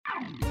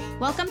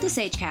Welcome to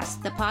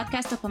SageCast, the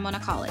podcast of Pomona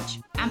College.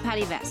 I'm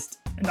Patty Vest.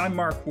 And I'm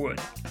Mark Wood.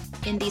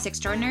 In these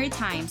extraordinary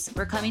times,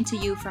 we're coming to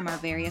you from our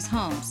various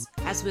homes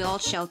as we all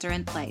shelter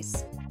in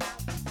place.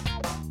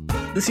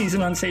 This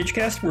season on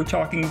SageCast, we're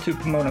talking to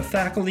Pomona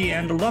faculty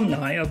and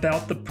alumni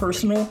about the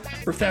personal,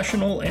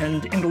 professional,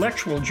 and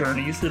intellectual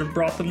journeys that have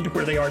brought them to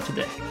where they are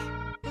today.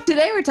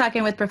 Today, we're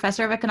talking with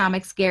Professor of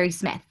Economics Gary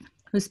Smith,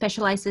 who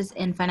specializes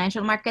in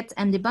financial markets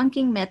and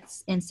debunking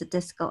myths in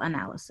statistical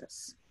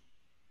analysis.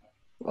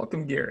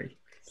 Welcome, Gary.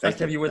 It's nice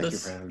to have you with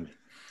us.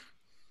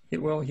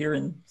 Well, here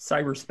in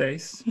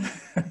cyberspace.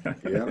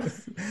 Yeah.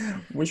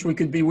 Wish we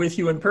could be with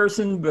you in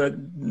person, but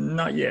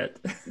not yet.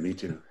 Me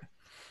too.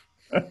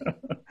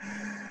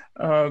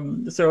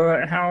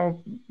 So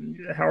how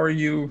are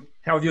you?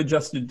 How have you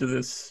adjusted to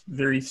this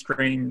very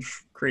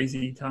strange,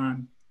 crazy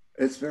time?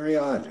 It's very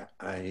odd.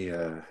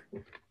 I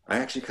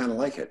actually kind of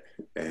like it,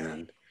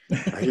 and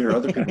I hear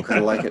other people kind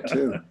of like it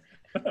too.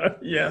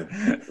 Yeah.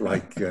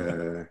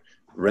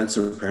 Rents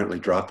are apparently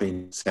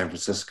dropping in San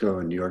Francisco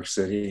and New York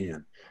City,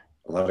 and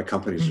a lot of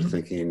companies are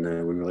thinking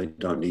we really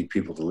don't need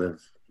people to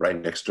live right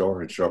next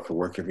door and show up for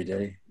work every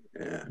day,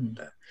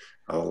 and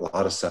a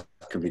lot of stuff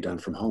can be done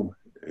from home.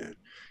 And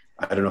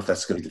I don't know if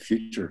that's going to be the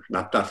future,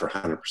 not for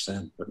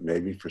 100%, but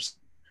maybe for a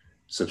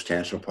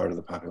substantial part of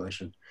the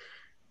population.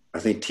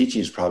 I think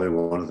teaching is probably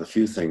one of the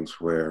few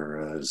things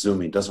where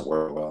Zooming doesn't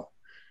work well,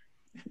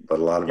 but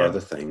a lot of other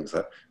things.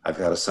 I've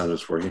got a son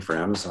who's working for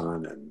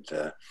Amazon,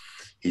 and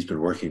he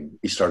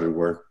started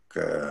work,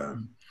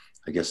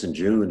 I guess in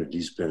June, and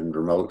he's been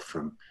remote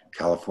from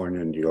California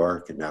and New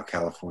York and now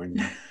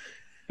California.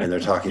 And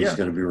they're talking he's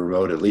going to be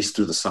remote at least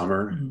through the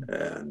summer.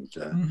 And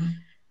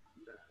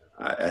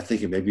I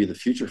think it may be the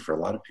future for a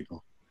lot of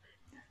people,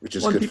 which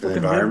is good for the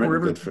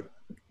environment,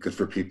 good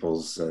for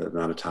people's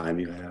amount of time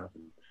you have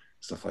and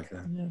stuff like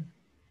that.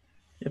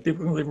 Yeah,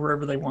 people can live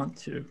wherever they want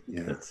to.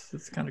 Yeah.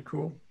 It's kind of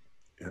cool.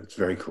 Yeah, it's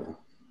very cool.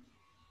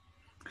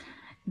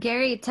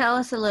 Gary, tell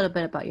us a little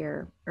bit about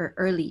your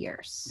early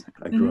years.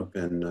 I grew up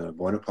in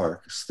Buena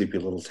Park, a sleepy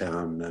little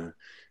town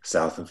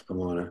south of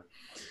Pomona.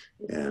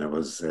 And it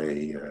was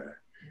a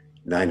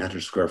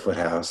 900 square foot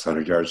house,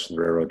 100 yards from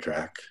the railroad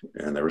track.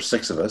 And there were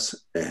 6 of us.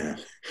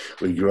 And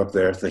we grew up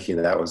there thinking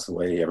that was the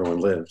way everyone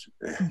lived.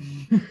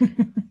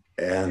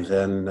 And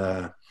then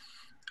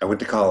I went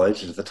to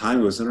college. At the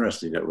time, it was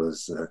interesting. It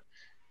was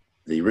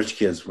the rich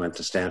kids went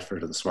to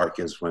Stanford and the smart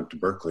kids went to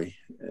Berkeley.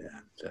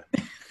 And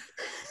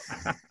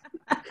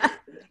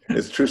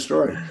it's a true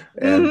story.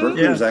 And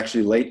Berkeley was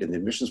actually late in the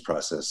admissions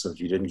process. So if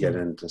you didn't get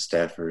into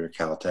Stanford or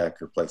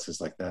Caltech or places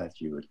like that,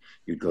 you'd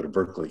go to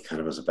Berkeley kind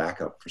of as a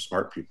backup for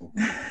smart people.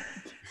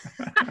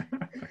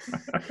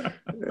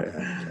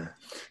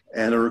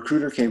 And a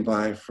recruiter came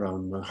by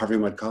from Harvey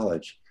Mudd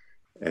College.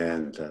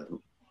 And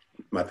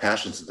my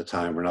passions at the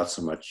time were not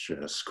so much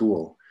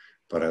school,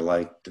 but I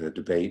liked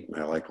debate and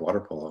I liked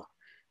water polo.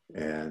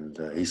 And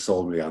he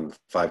sold me on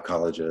 5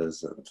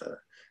 colleges, and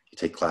you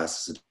take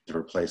classes at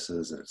different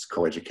places, and it's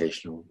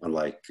coeducational.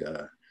 Unlike,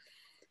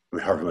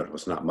 Harvard Mudd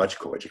was not much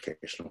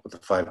coeducational, but the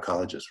 5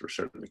 colleges were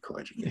certainly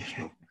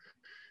coeducational,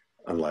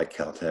 unlike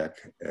Caltech.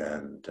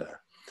 And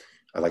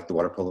I liked the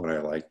water polo and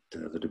I liked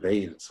the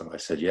debate. And so I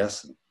said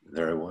yes, and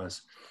there I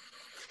was.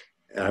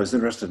 And I was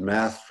interested in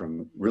math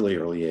from really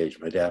early age.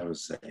 My dad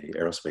was an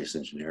aerospace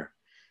engineer,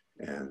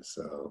 and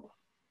so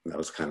that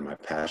was kind of my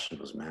passion,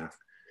 was math.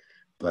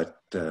 But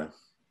the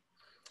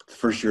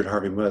first year at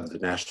Harvey Mudd, the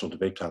national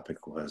debate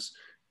topic was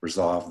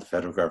resolve the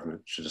federal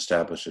government should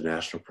establish a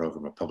national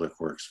program of public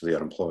works for the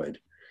unemployed.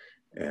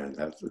 And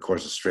that, of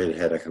course, is straight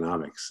ahead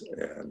economics.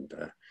 And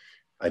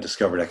I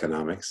discovered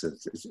economics.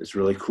 It's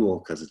really cool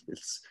because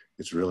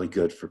it's really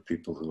good for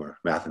people who are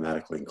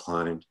mathematically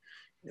inclined.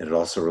 And it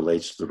also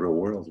relates to the real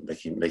world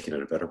and making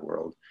it a better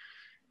world.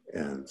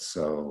 And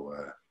so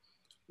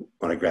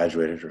when I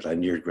graduated, or I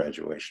neared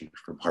graduation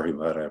from Harvey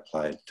Mudd, I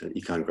applied to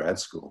econ grad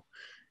school.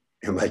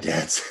 And my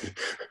dad said,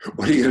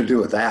 "What are you going to do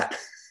with that?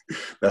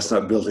 That's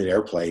not building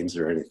airplanes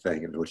or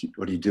anything. And what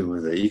do you do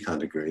with an econ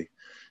degree?"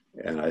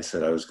 And I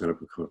said I was going to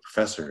become a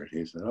professor. And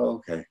he said, "Oh,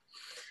 okay."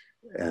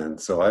 And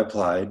so I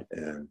applied,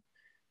 and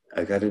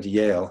I got into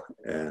Yale.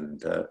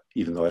 And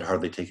even though I'd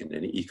hardly taken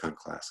any econ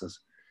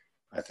classes,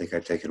 I think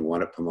I'd taken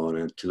 1 at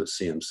Pomona and 2 at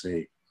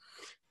CMC.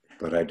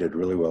 But I did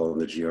really well in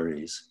the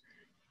GREs.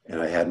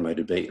 And I had my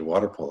debate in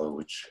water polo,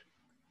 which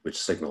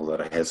signaled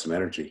that I had some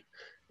energy.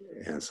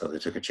 And so they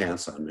took a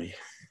chance on me.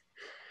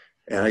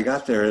 And I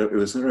got there. It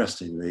was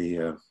interesting.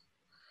 The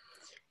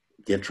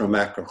intro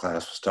macro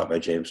class was taught by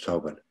James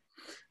Tobin,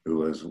 who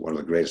was one of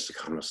the greatest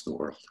economists in the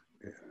world,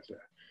 and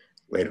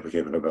later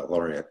became a Nobel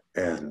laureate.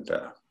 And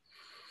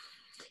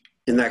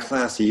in that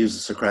class, he used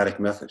the Socratic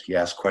method. He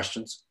asked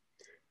questions,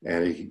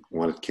 and he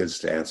wanted kids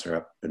to answer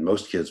up. And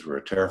most kids were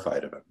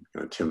terrified of him,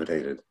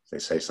 intimidated. They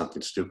say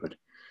something stupid.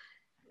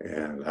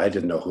 And I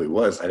didn't know who he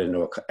was. I didn't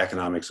know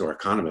economics or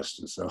economist.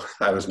 And so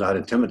I was not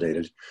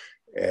intimidated.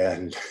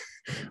 And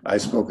I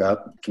spoke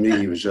up. To me,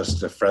 he was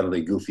just a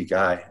friendly, goofy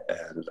guy.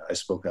 And I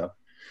spoke up.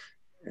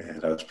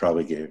 And I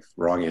probably gave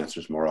wrong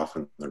answers more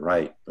often than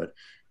right. But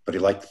he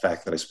liked the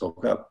fact that I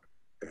spoke up.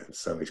 And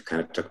so he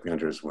kind of took me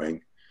under his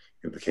wing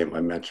and became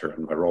my mentor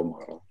and my role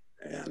model.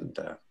 And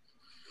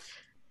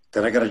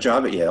then I got a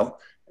job at Yale,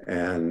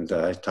 and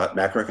I taught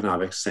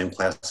macroeconomics, same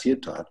class he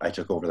had taught. I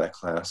took over that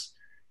class,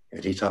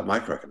 and he taught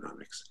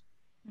microeconomics,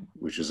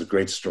 which is a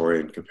great story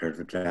and comparative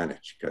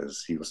advantage,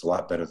 because he was a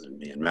lot better than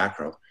me in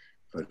macro,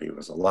 but he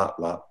was a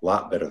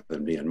lot better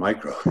than me in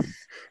micro.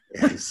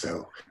 And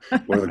so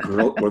one of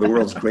the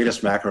world's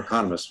greatest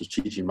macroeconomists was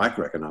teaching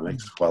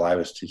microeconomics while I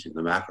was teaching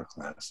the macro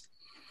class.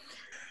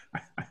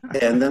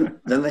 And then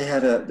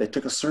they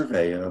took a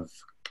survey of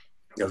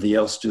the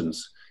Yale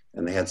students,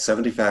 and they had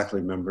 70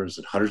 faculty members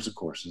and hundreds of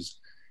courses.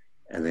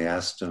 And they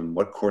asked them,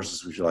 what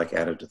courses would you like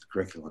added to the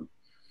curriculum?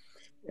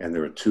 And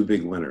there were two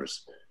big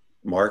winners,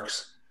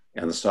 Marx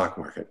and the stock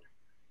market.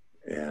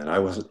 And I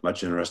wasn't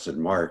much interested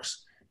in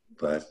Marx,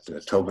 but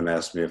Tobin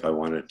asked me if I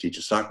wanted to teach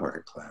a stock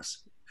market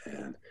class.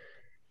 And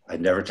I'd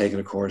never taken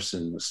a course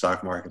in the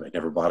stock market. I'd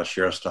never bought a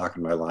share of stock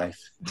in my life.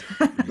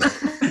 But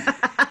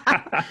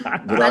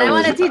I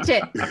want to teach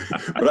it.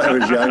 But I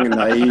was young and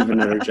naive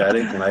and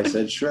energetic, and I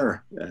said,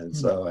 sure. And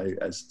so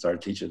I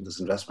started teaching this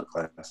investment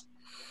class.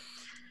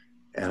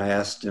 And I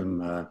asked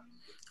him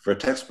for a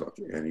textbook,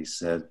 and he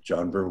said,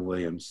 John Burr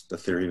Williams, The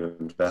Theory of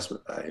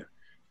Investment Value,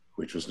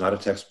 which was not a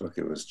textbook.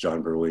 It was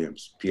John Burr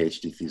Williams'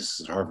 PhD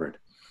thesis at Harvard.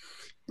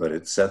 But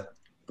it said,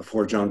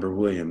 before John Burr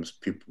Williams,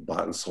 people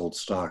bought and sold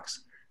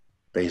stocks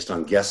based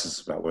on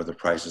guesses about whether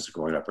prices are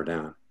going up or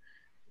down.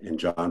 And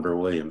John Burr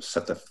Williams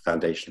set the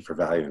foundation for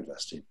value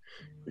investing,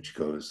 which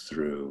goes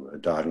through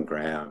Dodd and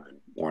Graham and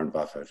Warren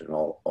Buffett and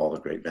all the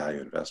great value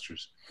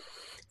investors.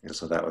 And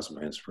so that was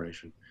my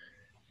inspiration.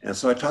 And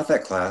so I taught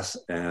that class,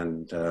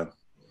 and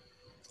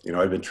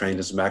I'd been trained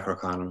as a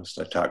macroeconomist.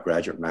 I taught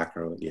graduate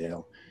macro at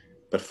Yale.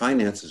 But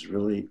finance is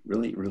really,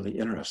 really, really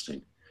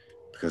interesting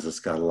because it's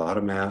got a lot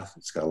of math.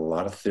 It's got a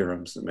lot of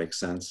theorems that make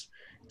sense.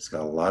 It's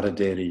got a lot of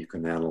data you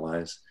can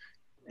analyze,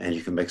 and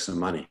you can make some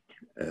money.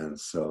 And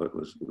so it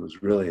was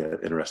really an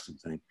interesting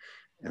thing.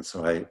 And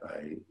so I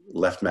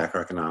left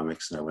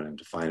macroeconomics and I went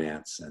into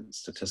finance and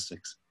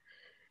statistics.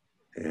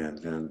 And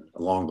then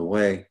along the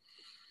way,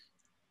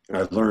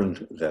 I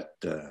learned that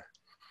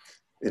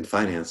in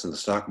finance and the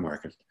stock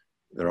market,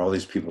 there are all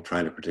these people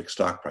trying to predict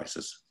stock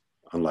prices,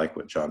 unlike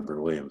what John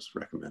Burr Williams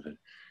recommended.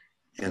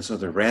 And so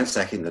they're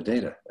ransacking the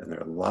data, and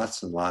there are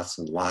lots and lots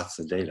and lots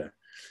of data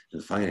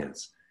in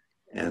finance.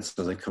 And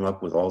so they come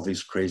up with all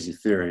these crazy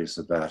theories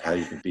about how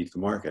you can beat the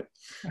market.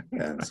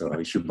 And so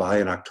you should buy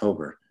in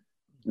October.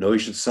 No, you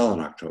should sell in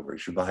October. You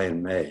should buy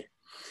in May.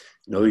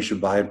 No, you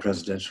should buy in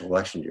presidential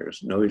election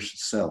years. No, you should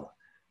sell.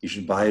 You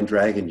should buy in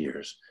dragon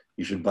years.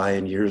 You should buy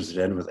in years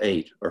that end with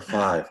 8 or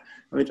 5.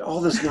 I mean, all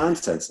this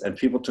nonsense. And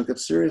people took it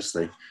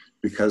seriously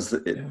because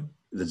the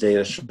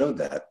data showed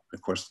that.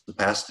 Of course, the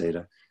past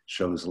data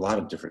shows a lot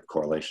of different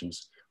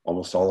correlations,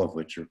 almost all of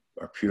which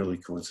are purely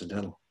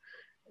coincidental.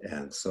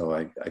 And so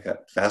I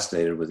got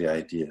fascinated with the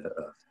idea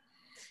of,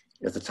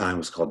 at the time it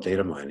was called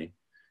data mining,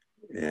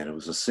 and it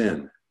was a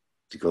sin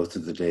to go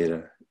through the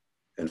data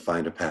and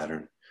find a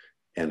pattern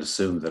and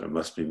assume that it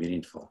must be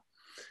meaningful.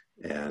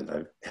 And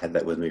I've had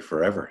that with me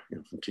forever,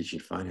 from teaching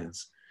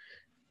finance.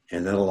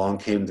 And then along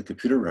came the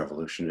computer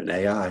revolution and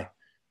AI,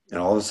 and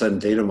all of a sudden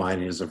data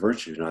mining is a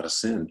virtue, not a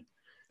sin.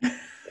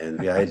 And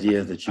the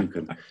idea that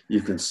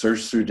you can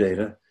search through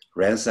data,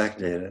 ransack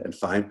data, and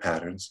find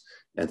patterns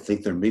and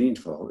think they're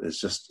meaningful is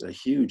just a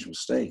huge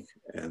mistake.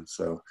 And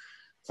so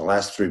the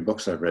last 3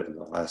 books I've written,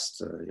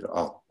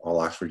 all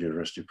Oxford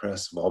University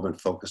Press, have all been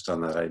focused on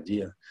that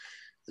idea,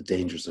 the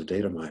dangers of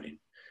data mining,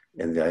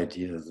 and the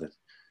idea that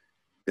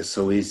it's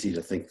so easy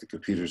to think the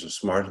computers are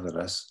smarter than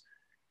us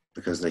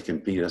because they can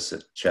beat us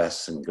at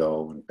chess and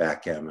Go and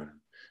backgammon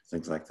and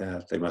things like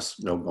that. They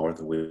must know more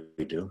than we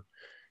do.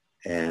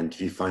 And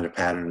if you find a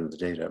pattern in the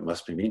data, it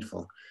must be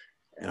meaningful.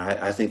 And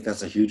I think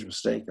that's a huge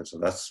mistake. And so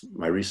that's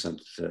my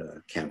recent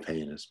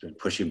campaign has been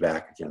pushing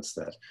back against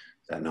that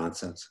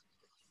nonsense.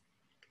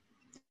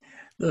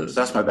 So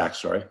that's my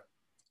backstory.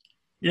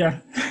 Yeah.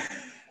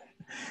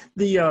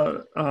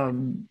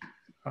 On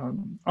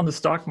the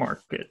stock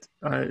market,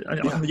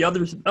 on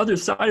the other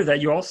side of that,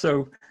 you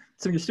also,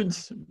 some of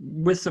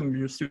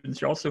your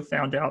students, you also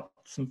found out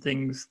some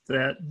things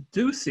that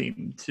do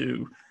seem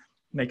to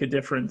make a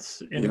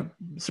difference. And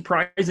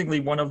surprisingly,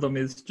 one of them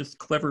is just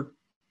clever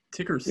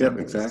ticker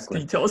symbols. Yep, exactly.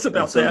 Can you tell us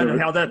about that and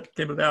how that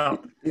came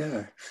about?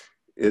 Yeah,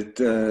 it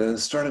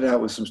started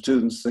out with some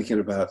students thinking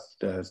about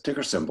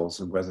ticker symbols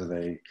and whether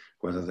they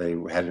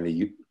had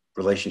any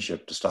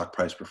relationship to stock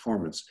price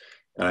performance.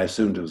 And I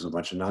assumed it was a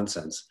bunch of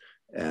nonsense.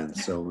 And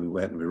so we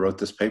went and we wrote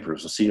this paper. It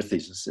was a senior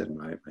thesis in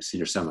my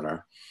senior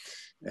seminar.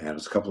 And it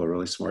was a couple of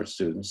really smart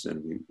students.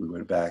 And we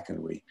went back and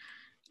we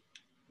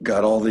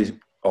got the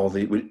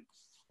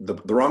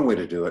wrong way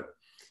to do it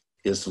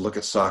is to look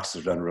at stocks that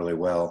have done really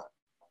well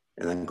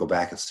and then go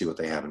back and see what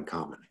they have in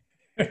common.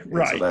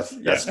 Right. So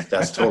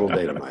that's total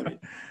data mining.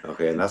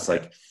 Okay. And that's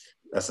like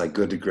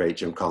Good to Great.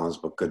 Jim Collins'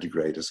 book, Good to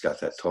Great, has got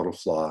that total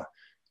flaw.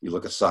 You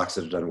look at stocks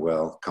that have done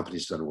well,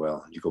 companies done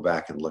well, and you go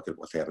back and look at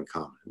what they have in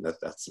common. And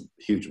that's a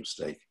huge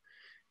mistake.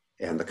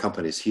 And the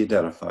companies he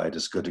identified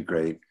as good to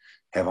great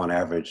have on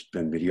average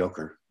been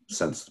mediocre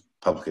since the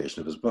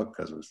publication of his book,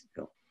 because it was,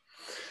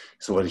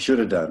 So what he should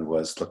have done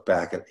was look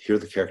back at, here are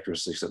the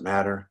characteristics that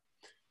matter,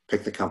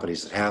 pick the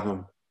companies that have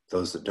them,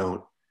 those that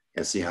don't,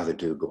 and see how they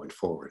do going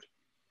forward.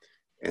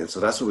 And so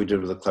that's what we did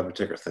with the Clever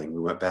Ticker thing. We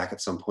went back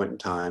at some point in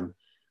time,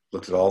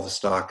 looked at all the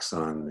stocks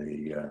on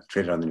the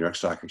traded on the New York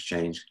Stock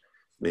Exchange,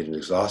 made an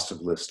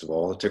exhaustive list of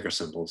all the ticker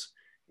symbols,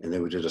 and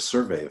then we did a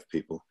survey of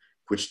people.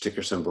 Which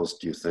ticker symbols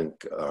do you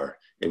think are,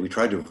 and we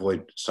tried to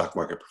avoid stock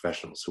market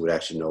professionals who would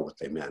actually know what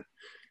they meant.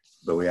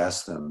 But we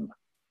asked them,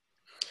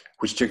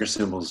 which ticker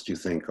symbols do you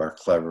think are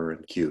clever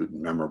and cute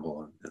and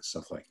memorable and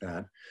stuff like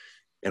that?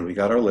 And we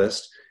got our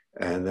list.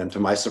 And then to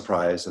my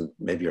surprise, and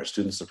maybe our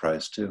students'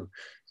 surprise too,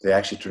 they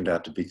actually turned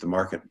out to beat the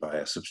market by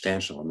a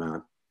substantial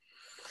amount.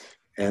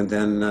 And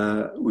then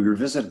we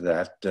revisited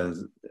that, I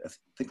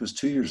think it was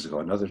 2 years ago,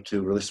 another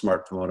two really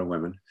smart Pomona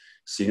women,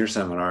 senior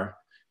seminar,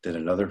 did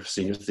another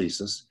senior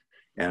thesis,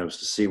 and it was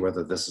to see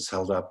whether this is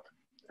held up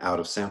out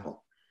of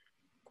sample.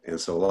 And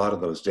so a lot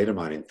of those data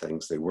mining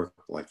things, they work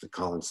like the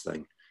Collins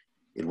thing.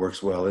 It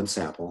works well in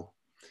sample,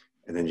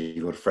 and then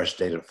you go to fresh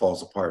data, it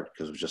falls apart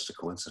because it was just a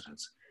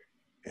coincidence.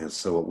 And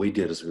so what we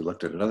did is we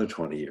looked at another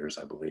 20 years,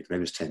 I believe,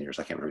 maybe it's 10 years,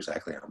 I can't remember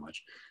exactly how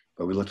much,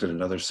 but we looked at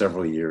another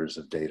several years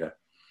of data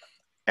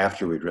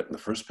after we'd written the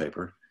first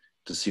paper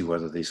to see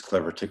whether these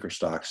clever ticker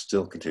stocks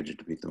still continued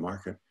to beat the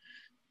market.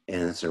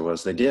 And the answer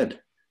was they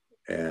did.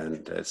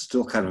 And it's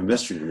still kind of a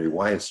mystery to me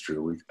why it's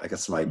true. I got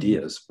some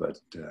ideas, but.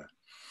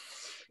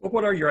 Well,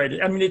 what are your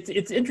ideas? I mean,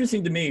 it's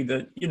interesting to me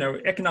that,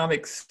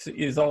 economics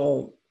is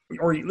all,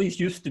 or at least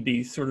used to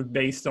be, sort of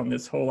based on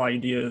this whole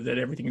idea that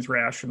everything is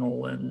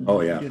rational and,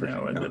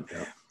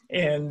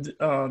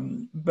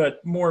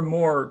 but more and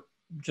more,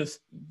 just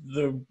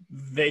the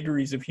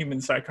vagaries of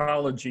human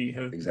psychology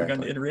have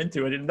begun to enter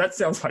into it. And that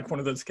sounds like one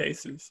of those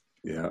cases.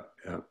 Yeah.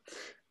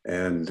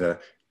 And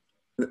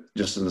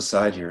just an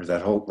aside here, the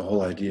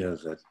whole idea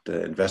that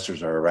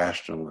investors are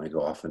irrational and they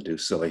go off and do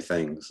silly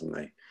things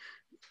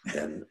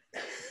and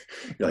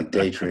like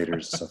day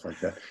traders and stuff like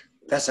that.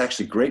 That's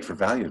actually great for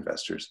value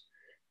investors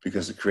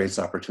because it creates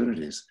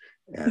opportunities.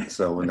 And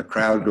so when the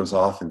crowd goes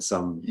off in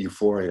some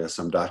euphoria,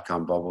 some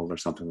dot-com bubble or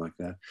something like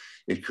that,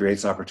 it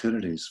creates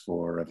opportunities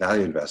for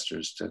value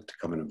investors to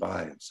come in and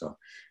buy. And so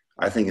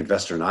I think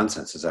investor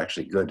nonsense is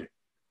actually good.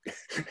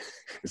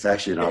 It's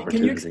actually an opportunity.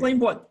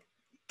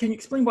 Can you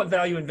explain what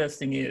value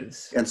investing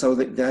is? And so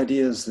the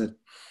idea is that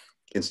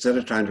instead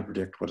of trying to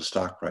predict what a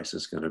stock price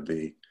is going to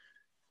be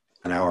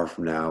an hour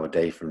from now, a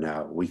day from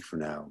now, a week from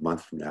now, a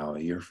month from now, a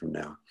year from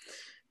now,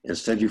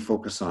 instead you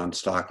focus on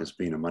stock as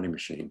being a money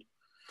machine.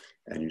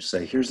 And you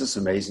say, here's this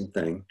amazing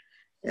thing,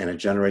 and it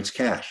generates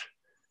cash.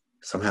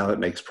 Somehow it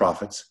makes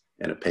profits,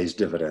 and it pays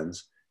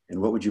dividends. And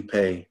what would you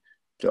pay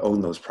to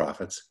own those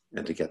profits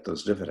and to get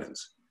those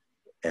dividends?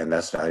 And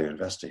that's value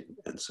investing.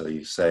 And so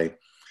you say,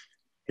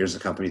 here's a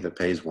company that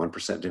pays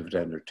 1%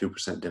 dividend or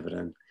 2%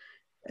 dividend,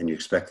 and you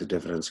expect the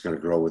dividend's going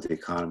to grow with the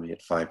economy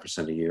at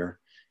 5% a year.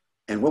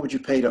 And what would you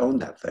pay to own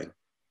that thing?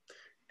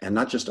 And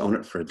not just own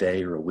it for a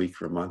day or a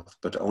week or a month,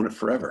 but to own it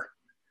forever.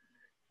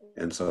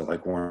 And so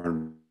like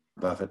Warren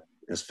Buffett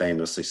has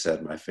famously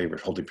said, my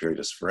favorite holding period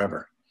is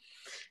forever.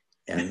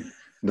 And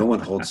no one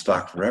holds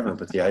stock forever,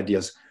 but the idea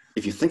is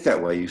if you think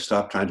that way, you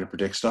stop trying to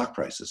predict stock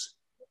prices.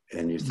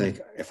 And you think,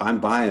 if I'm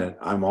buying it,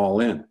 I'm all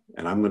in,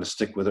 and I'm going to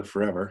stick with it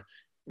forever,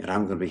 and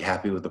I'm going to be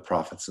happy with the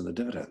profits and the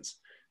dividends.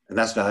 And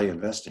that's value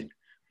investing,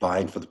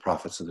 buying for the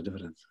profits and the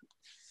dividends.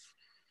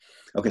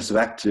 Okay, so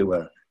back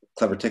to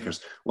clever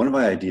tickers. One of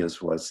my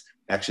ideas was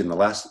actually in the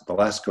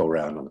last go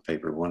round on the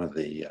paper, one of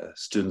the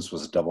students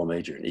was a double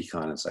major in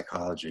econ and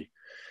psychology.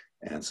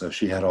 And so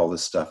she had all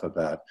this stuff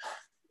about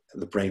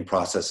the brain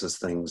processes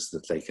things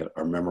that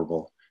are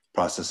memorable,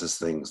 processes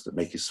things that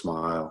make you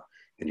smile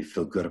and you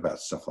feel good about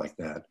stuff like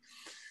that.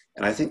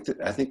 And I think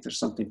there's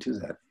something to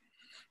that.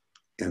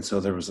 And so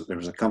there was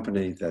a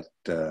company that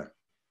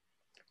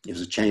it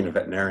was a chain of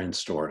veterinarian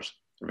stores,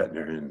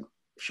 veterinarian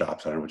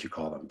shops, I don't know what you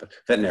call them, but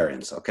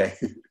veterinarians, okay?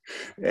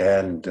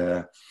 And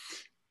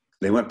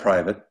they went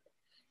private,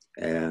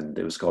 and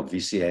it was called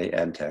VCA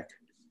Antech,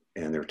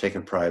 and they were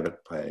taken private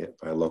by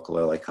a local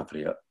LA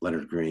company,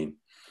 Leonard Green.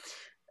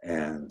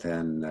 And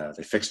then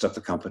they fixed up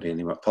the company and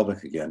they went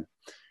public again,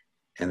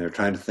 and they're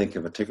trying to think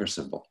of a ticker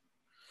symbol.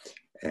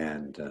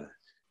 And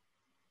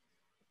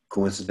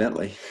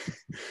coincidentally,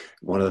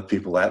 one of the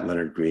people at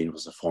Leonard Green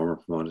was a former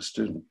Pomona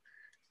student,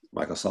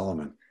 Michael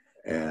Solomon.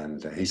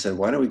 And he said,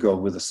 why don't we go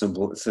with a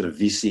symbol instead of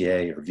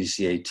VCA or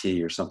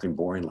VCAT or something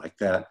boring like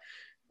that?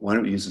 Why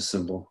don't we use a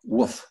symbol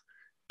WOOF,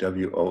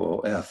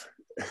 WOOF?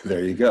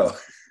 There you go.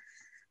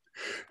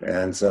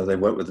 And so they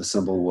went with the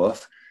symbol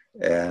WOOF.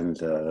 And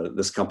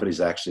this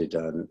company's actually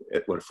done,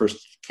 when it first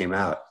came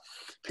out,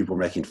 people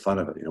were making fun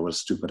of it. What a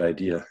stupid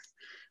idea.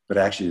 But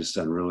actually it's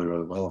done really,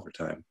 really well over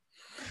time.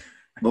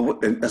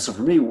 But and so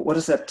for me, what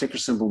does that ticker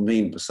symbol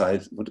mean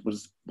besides,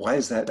 why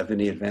is that of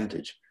any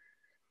advantage?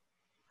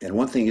 And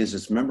one thing is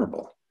it's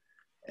memorable.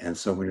 And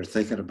so when you're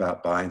thinking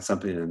about buying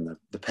something in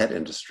the pet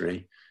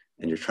industry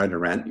and you're trying to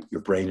rant,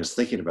 your brain is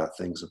thinking about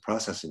things, a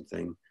processing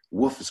thing,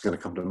 woof is going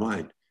to come to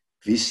mind.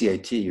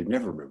 VCAT, you'd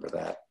never remember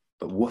that,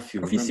 but woof,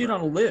 you Or if remember. you see it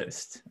on a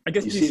list, I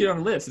guess if you see it on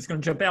a list, it's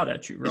going to jump out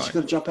at you, right? It's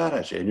going to jump out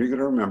at you, and you're going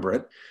to remember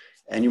it.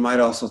 And you might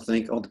also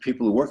think, oh, the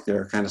people who work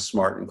there are kind of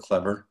smart and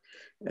clever.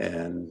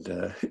 And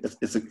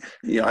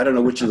I don't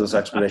know which of those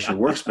explanations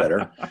works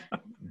better,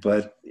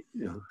 but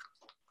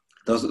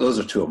those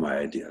are two of my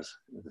ideas.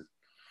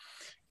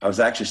 I was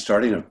actually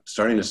starting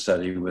a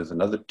study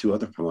with two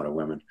other Pomona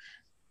women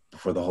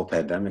before the whole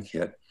pandemic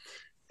hit,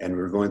 and we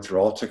were going through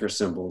all ticker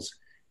symbols,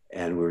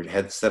 and we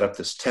had set up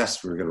this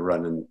test we were going to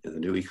run in the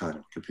new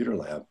econ computer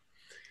lab,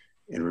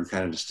 and we were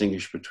kind of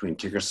distinguished between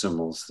ticker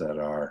symbols that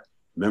are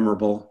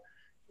memorable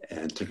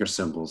and ticker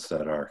symbols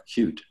that are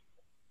cute.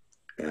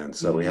 And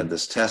so we had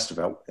this test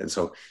about, and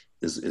so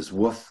is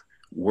woof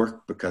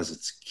work because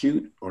it's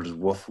cute, or does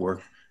woof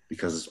work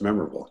because it's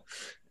memorable?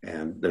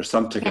 And there's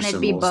some ticker symbols.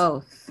 Can it be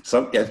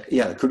both?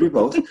 Yeah, it could be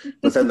both.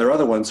 But then there are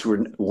other ones who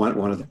are one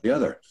or the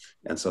other.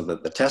 And so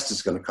the test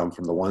is going to come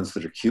from the ones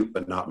that are cute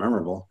but not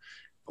memorable,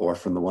 or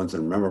from the ones that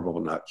are memorable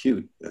but not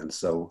cute. And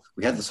so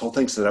we had this whole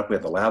thing set up. We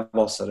had the lab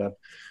all set up.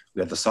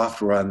 We had the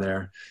software on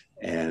there,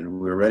 and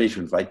we were ready to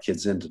invite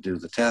kids in to do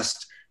the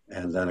test.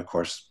 And then, of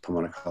course,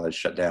 Pomona College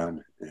shut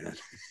down, and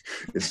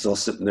it's still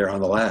sitting there in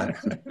the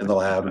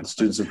lab, and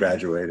students have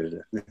graduated.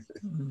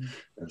 And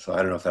so I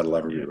don't know if that'll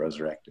ever be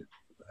resurrected.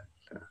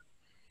 But,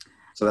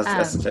 so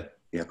that's the tip.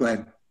 Yeah, go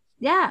ahead.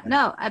 Yeah,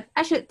 no,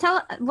 I should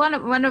tell one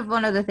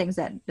of the things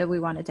that we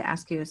wanted to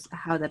ask you is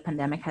how the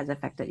pandemic has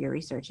affected your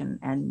research,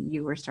 and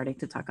you were starting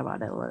to talk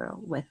about it a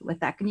little with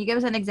that. Can you give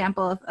us an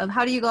example of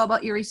how do you go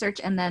about your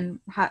research, and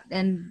then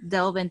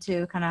delve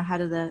into kind of how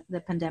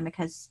the pandemic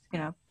has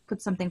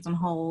put some things on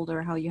hold,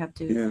 or how you have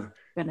to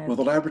Well,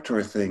 the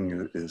laboratory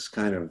thing is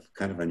kind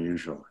of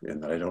unusual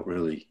in that I don't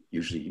really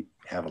usually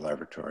have a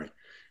laboratory,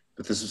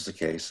 but this was the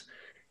case.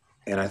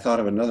 And I thought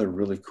of another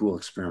really cool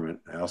experiment.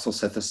 I also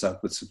set this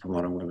up with some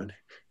Pomona women,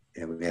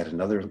 and we had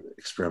another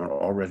experiment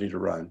all ready to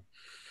run.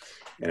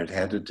 And it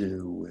had to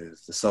do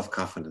with the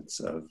self-confidence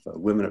of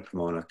women at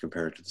Pomona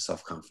compared to the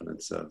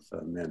self-confidence of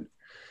men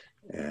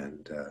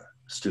and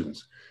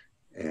students.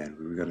 And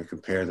we were going to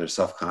compare their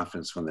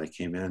self-confidence when they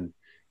came in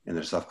and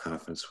their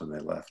self-confidence when they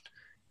left.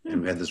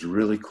 And we had this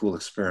really cool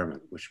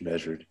experiment which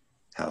measured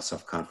how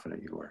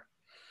self-confident you were.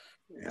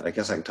 And I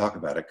guess I can talk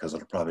about it because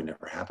it'll probably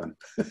never happen.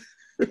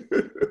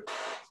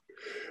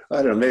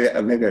 I don't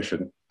know, maybe I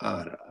shouldn't.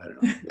 I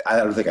don't know. I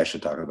don't think I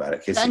should talk about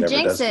it. Don't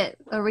jinx it,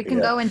 or we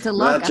can go into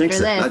luck after this.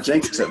 Not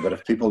jinx it, but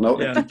if people know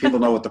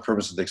what the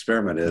purpose of the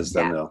experiment is,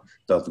 then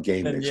they'll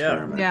gain the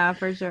experiment. Yeah,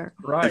 for sure.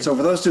 Right. And so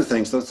for those two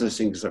things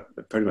are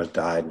pretty much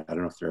died. I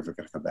don't know if they're ever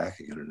going to come back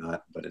again or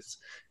not, but it's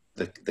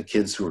the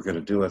kids who are going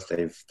to do it,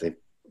 they've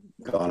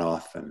gone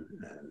off and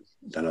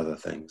done other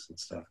things and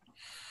stuff.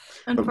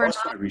 And but most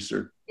of my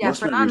research,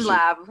 for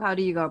non-lab, how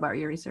do you go about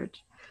your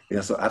research? Yeah,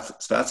 so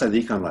outside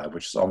the econ lab,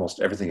 which is almost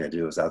everything I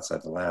do is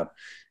outside the lab,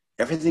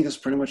 everything is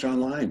pretty much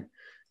online.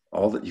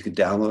 You can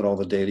download all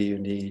the data you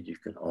need. You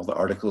can all the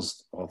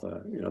articles, all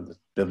the the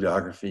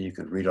bibliography. You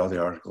can read all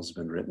the articles that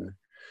have been written,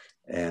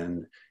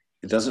 and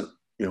it doesn't.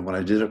 When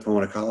I did it at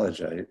Pomona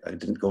College, I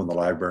didn't go in the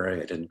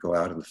library. I didn't go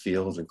out in the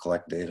field and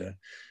collect data.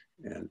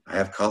 And I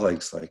have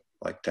colleagues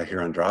like Tahir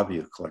Andrabi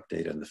who collect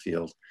data in the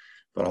field,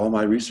 but all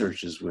my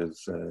research is with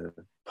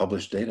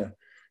published data.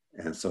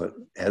 And so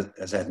it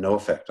has had no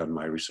effect on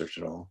my research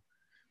at all.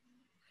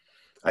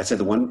 I'd say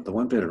the one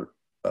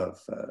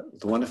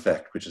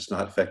effect, which has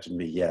not affected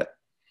me yet,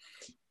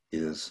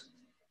 is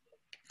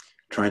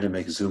trying to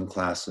make Zoom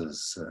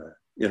classes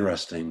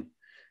interesting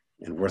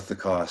and worth the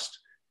cost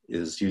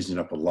is using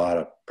up a lot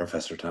of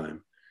professor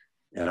time.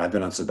 And I've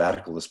been on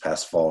sabbatical this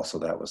past fall, so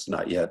that was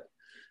not yet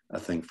a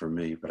thing for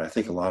me. But I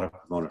think a lot of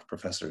Pomona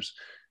professors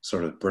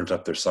sort of burnt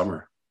up their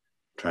summer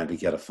trying to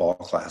get a fall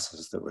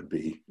classes that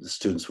the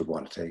students would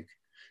want to take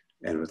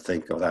and would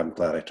think, oh, I'm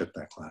glad I took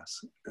that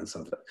class. And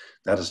so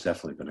that has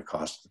definitely been a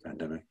cost of the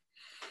pandemic.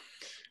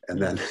 And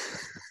then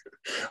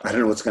I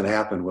don't know what's going to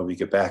happen when we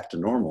get back to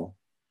normal.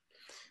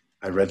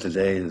 I read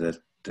today that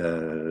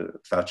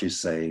Fauci's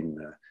saying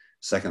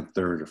second,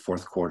 third, or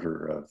fourth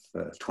quarter of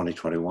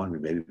 2021, we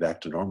may be back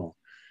to normal.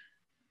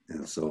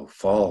 And so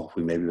fall,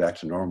 we may be back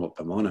to normal at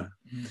Pomona.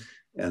 Mm-hmm.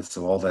 And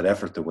so all that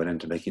effort that went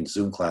into making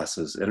Zoom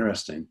classes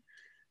interesting,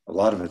 a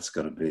lot of it's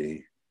going to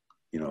be,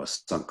 a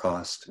sunk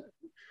cost.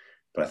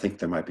 But I think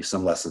there might be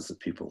some lessons that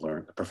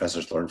the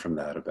professors learn from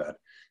that about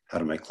how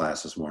to make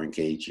classes more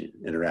engaging,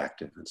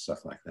 interactive, and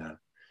stuff like that.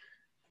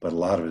 But a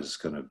lot of it is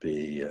going to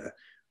be,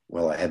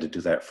 I had to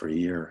do that for a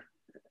year.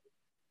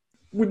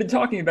 We've been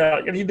talking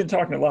about, you've been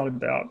talking a lot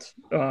about,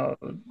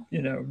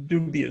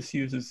 dubious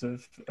uses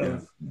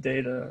of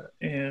data.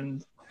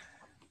 And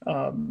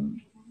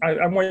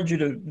I wanted you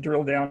to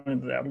drill down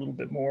into that a little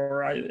bit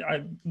more.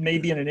 I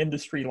maybe in an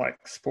industry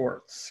like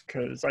sports,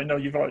 because I know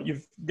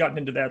you've gotten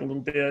into that a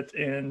little bit,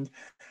 and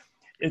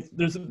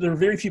there are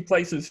very few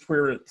places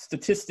where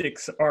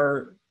statistics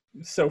are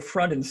so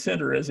front and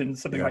center as in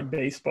something like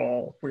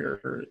baseball,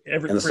 where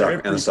every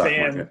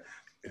fan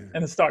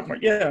And the stock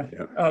market,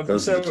 yeah.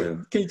 Those are the So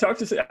two. can you talk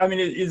to us? I mean,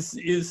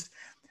 is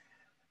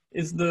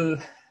the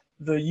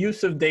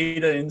use of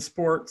data in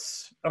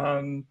sports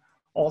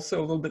also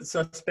a little bit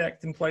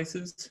suspect in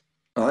places?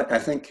 Well, I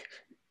think,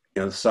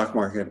 the stock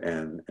market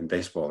and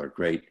baseball are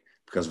great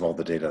because of all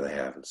the data they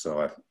have. And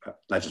so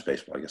not just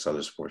baseball, I guess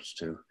other sports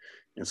too.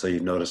 And so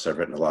you've noticed I've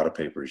written a lot of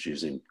papers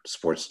using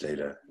sports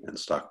data and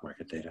stock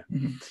market data.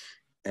 Mm-hmm.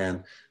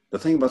 And the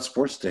thing about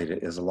sports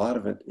data is a lot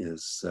of it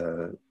is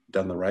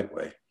done the right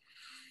way.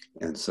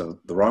 And so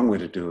the wrong way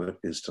to do it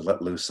is to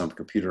let loose some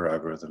computer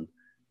algorithm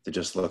that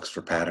just looks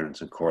for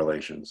patterns and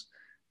correlations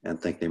and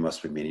think they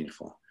must be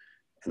meaningful.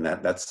 And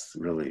that's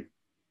really,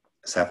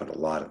 has happened a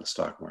lot in the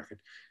stock market.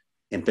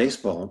 In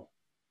baseball,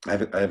 I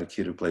have a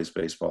kid who plays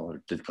baseball,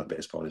 or did play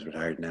baseball, he's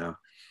retired now,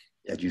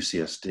 at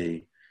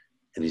UCSD,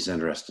 and he's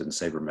interested in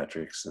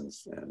sabermetrics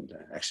and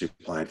actually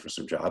applying for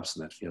some jobs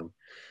in that field.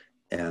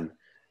 And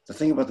the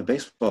thing about the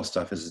baseball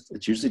stuff is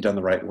it's usually done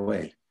the right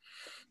way.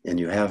 And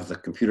you have the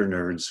computer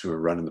nerds who are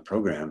running the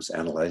programs,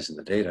 analyzing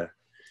the data,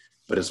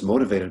 but it's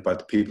motivated by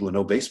the people who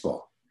know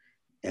baseball.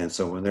 And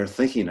so when they're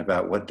thinking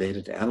about what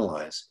data to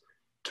analyze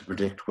to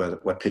predict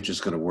what pitch is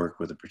going to work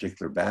with a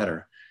particular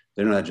batter,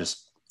 they're not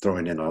just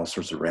throwing in all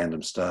sorts of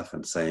random stuff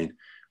and saying,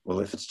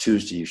 well, if it's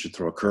Tuesday, you should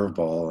throw a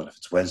curveball, and if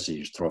it's Wednesday,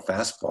 you should throw a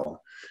fastball.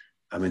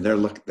 I mean, they're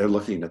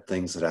looking at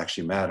things that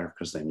actually matter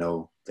because they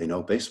know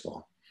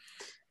baseball.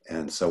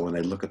 And so when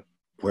they look at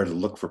where to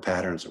look for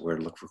patterns or where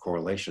to look for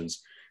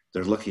correlations,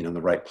 they're looking in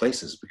the right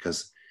places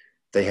because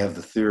they have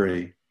the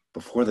theory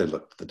before they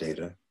look at the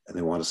data, and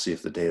they want to see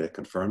if the data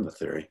confirm the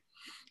theory,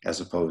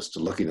 as opposed to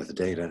looking at the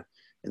data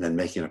and then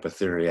making up a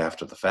theory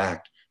after the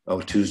fact. Oh,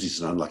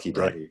 Tuesday's an unlucky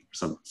day, right,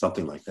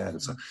 something like that.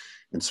 And so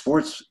in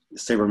sports,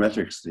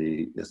 sabermetrics,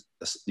 the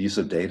use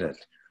of data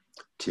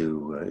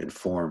to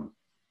inform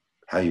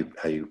how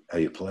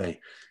you play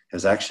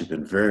has actually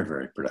been very,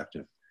 very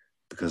productive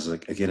because,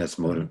 again, it's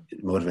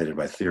motivated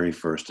by theory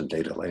first and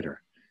data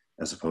later,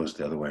 as opposed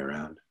to the other way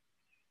around.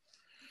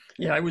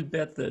 Yeah, I would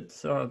bet that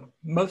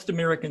most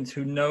Americans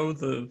who know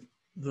the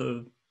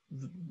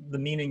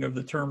meaning of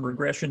the term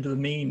regression to the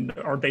mean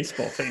are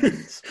baseball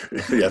fans.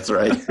 That's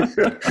right.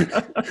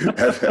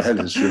 That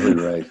is really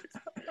right.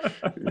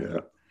 Yeah.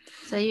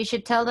 So you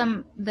should tell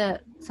them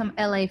some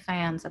LA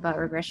fans about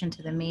regression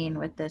to the mean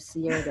with this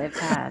year they've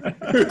had.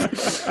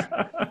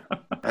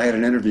 I had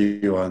an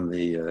interview on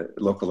the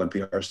local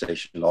NPR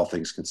station, All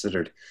Things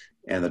Considered,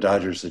 and the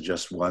Dodgers had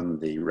just won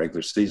the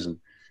regular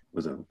season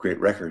with a great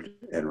record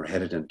and were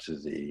headed into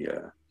the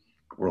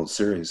World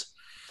Series.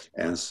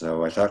 And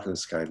so I talked to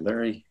this guy,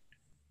 Larry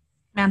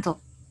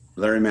Mantle.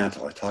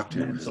 I talked to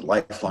him. He's a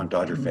lifelong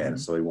Dodger fan,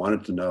 so he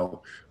wanted to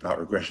know about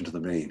regression to the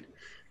mean.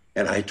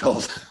 And I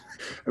told him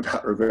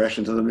about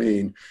regression to the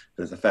mean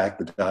that the fact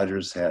that the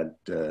Dodgers had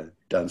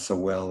done so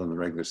well in the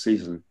regular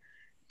season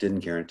didn't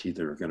guarantee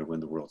they were going to win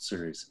the World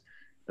Series,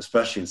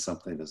 especially in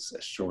something as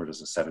short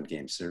as a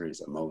 7-game series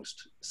at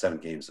most, 7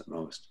 games at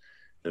most.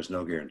 There's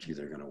no guarantee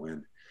they're going to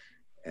win.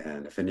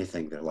 And if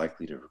anything, they're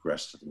likely to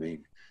regress to the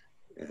mean.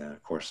 And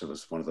of course, it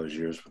was one of those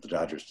years where the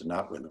Dodgers did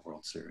not win the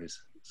World Series.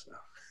 So,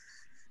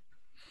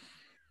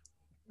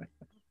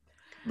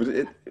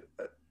 but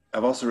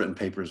I've also written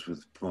papers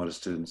with promoted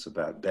students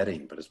about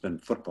betting, but it's been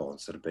football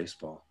instead of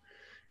baseball.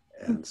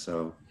 And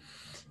so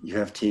you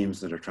have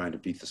teams that are trying to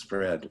beat the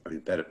spread. I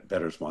mean,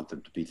 bettors want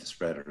them to beat the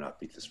spread or not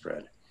beat the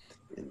spread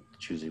in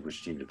choosing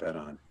which team to bet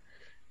on.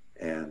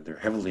 And they're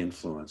heavily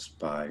influenced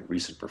by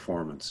recent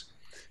performance.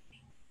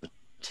 The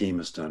team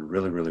has done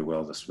really, really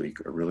well this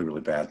week or really,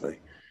 really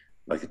badly.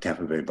 Like the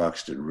Tampa Bay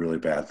Bucks did really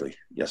badly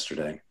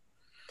yesterday.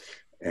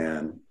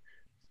 And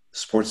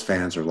sports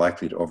fans are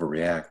likely to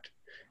overreact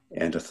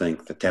and to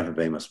think that Tampa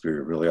Bay must be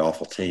a really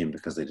awful team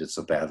because they did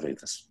so badly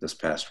this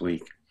past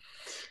week.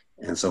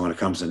 And so when it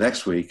comes to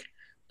next week,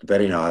 the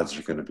betting odds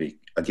are going to be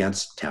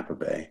against Tampa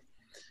Bay.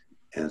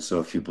 And so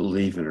if you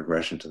believe in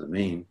regression to the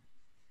mean,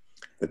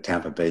 that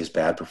Tampa Bay's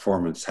bad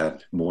performance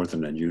had more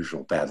than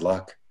unusual bad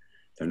luck,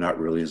 they're not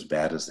really as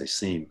bad as they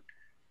seem,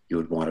 you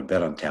would want to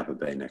bet on Tampa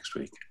Bay next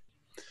week.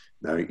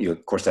 Now, you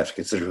of course have to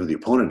consider who the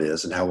opponent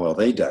is and how well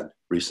they done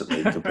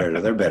recently compared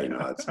to their betting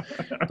odds.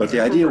 But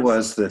the idea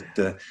was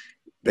that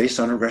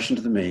based on regression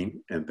to the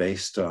mean and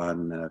based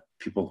on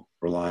people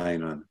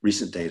relying on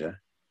recent data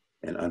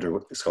and under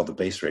what is called the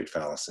base rate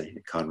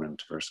fallacy, Kahneman and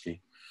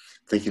Tversky,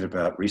 thinking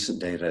about recent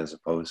data as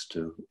opposed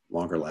to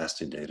longer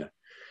lasting data,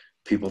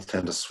 people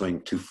tend to swing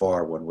too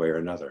far one way or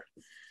another,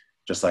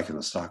 just like in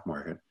the stock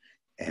market.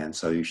 And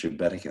so you should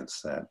bet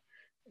against that.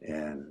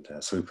 And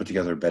so we put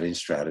together a betting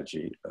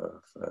strategy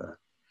of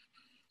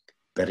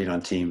betting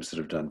on teams that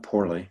have done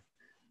poorly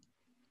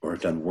or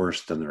have done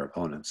worse than their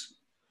opponents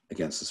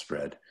against the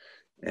spread.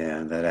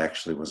 And that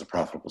actually was a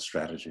profitable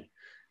strategy.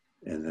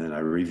 And then I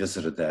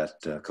revisited that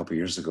a couple of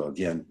years ago,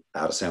 again,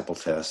 out of sample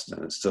test,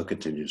 and it still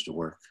continues to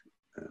work.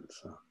 And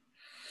so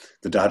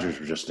the Dodgers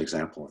were just an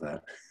example of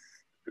that.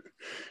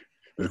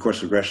 But of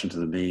course, regression to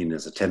the mean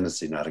is a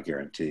tendency, not a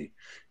guarantee.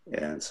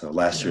 And so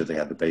last year they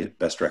had the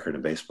best record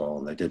in baseball,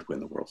 and they did win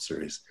the World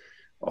Series,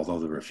 although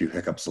there were a few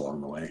hiccups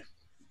along the way.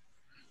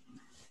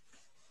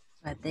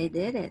 But they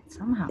did it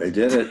somehow. They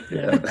did it.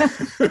 Yeah.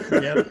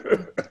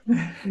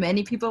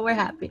 Many people were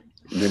happy.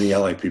 Many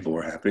LA people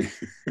were happy.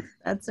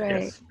 That's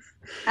right.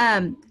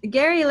 Yes.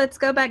 Gary, let's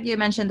go back. You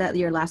mentioned that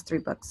your last 3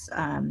 books,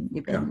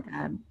 you've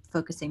been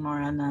focusing more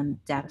on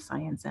data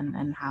science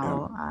and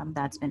how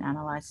that's been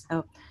analyzed.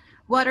 So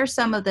what are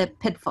some of the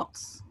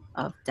pitfalls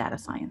of data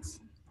science?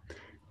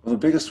 Well, the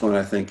biggest one,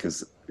 I think,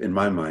 is, in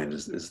my mind,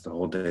 is the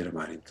whole data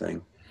mining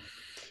thing.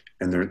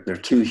 And there are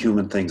 2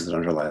 human things that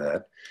underlie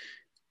that.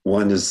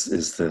 One is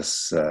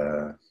this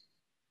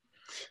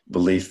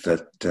belief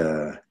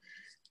that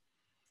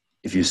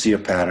if you see a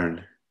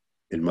pattern,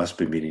 it must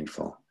be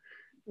meaningful.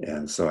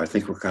 And so I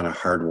think we're kind of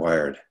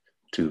hardwired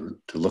to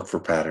look for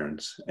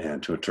patterns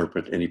and to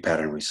interpret any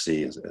pattern we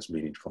see as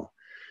meaningful.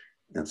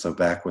 And so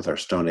back with our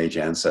Stone Age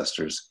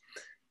ancestors,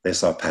 they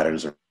saw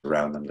patterns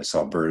around them. They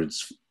saw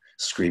birds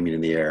screaming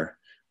in the air,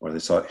 or they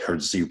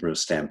heard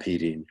zebras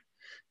stampeding.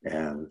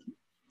 And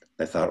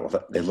they thought,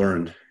 well, they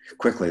learned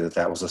quickly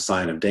that was a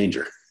sign of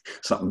danger.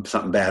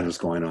 Something bad was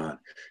going on.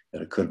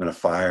 That it could have been a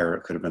fire,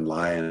 it could have been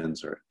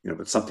lions, or,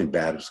 but something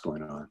bad was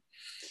going on.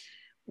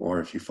 Or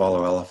if you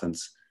follow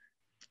elephants,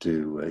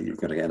 you're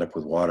going to end up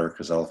with water,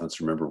 because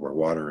elephants remember where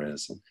water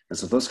is. And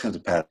so those kinds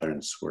of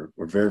patterns were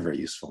very, very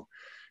useful.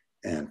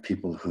 And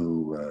people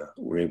who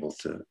were able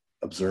to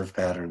observe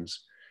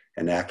patterns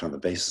and act on the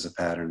basis of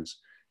patterns,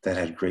 that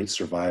had great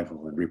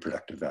survival and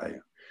reproductive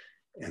value.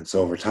 And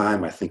so over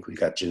time, I think we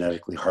got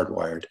genetically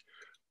hardwired,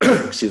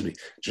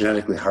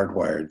 genetically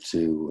hardwired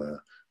to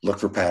look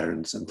for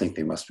patterns and think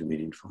they must be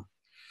meaningful.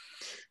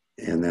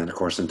 And then, of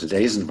course, in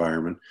today's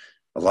environment,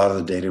 a lot of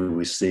the data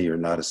we see are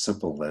not as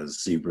simple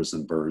as zebras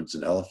and birds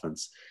and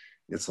elephants.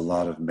 It's a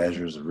lot of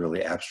measures of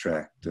really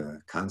abstract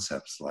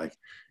concepts like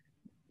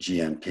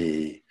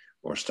GNP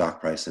or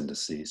stock price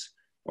indices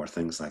or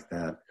things like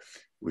that,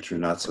 which are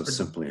not so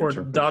simply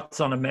interpreted. Or dots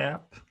on a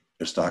map.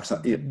 Or stocks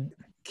on,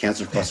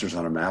 cancer clusters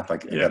on a map. I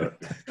got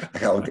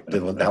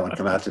did that one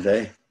come out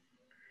today?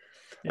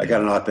 Yeah. I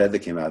got an op-ed that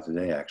came out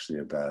today, actually,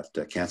 about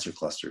cancer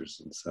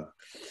clusters. And so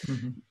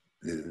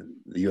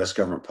the US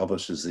government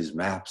publishes these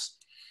maps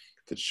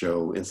that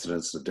show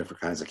incidence of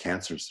different kinds of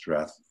cancers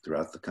throughout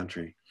the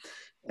country.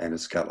 And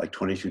it's got like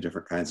 22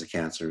 different kinds of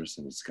cancers,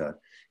 and it's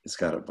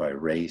got it by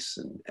race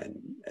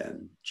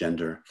and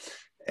gender.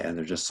 And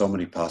there's just so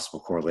many possible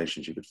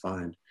correlations you could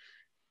find.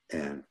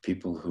 And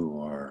people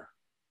who are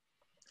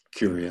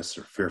curious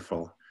or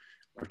fearful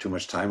or too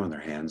much time on their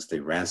hands, they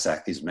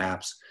ransack these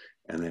maps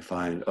and they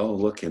find, oh,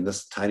 look, in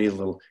this tiny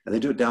little, and they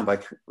do it down by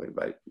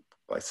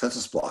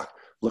census block.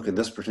 Look, in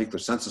this particular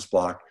census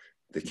block,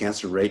 the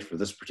cancer rate for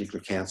this particular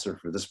cancer,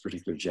 for this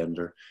particular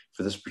gender,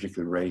 for this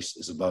particular race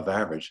is above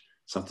average.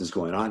 Something's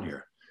going on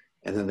here.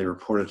 And then they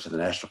report it to the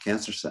National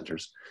Cancer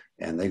Centers,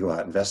 and they go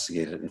out,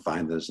 investigate it, and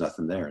find there's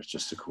nothing there. It's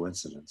just a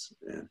coincidence.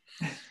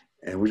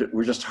 And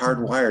we're just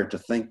hardwired to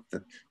think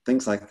that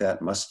things like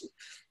that must,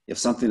 if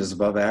something is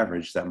above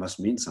average, that must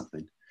mean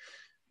something.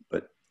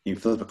 But you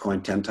flip a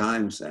coin 10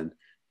 times, and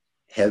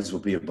heads will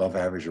be above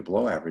average or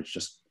below average,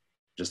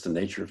 just the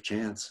nature of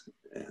chance.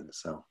 And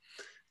so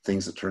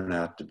things that turn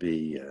out to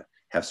be,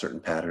 have certain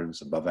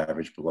patterns, above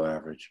average, below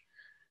average,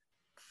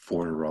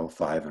 4 in a row,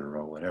 5 in a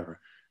row, whatever,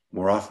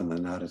 more often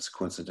than not, it's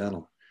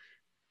coincidental.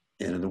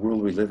 And in the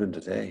world we live in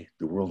today,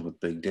 the world with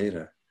big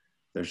data,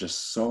 there's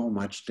just so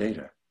much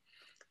data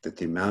that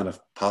the amount of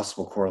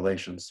possible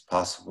correlations,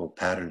 possible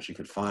patterns you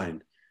could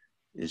find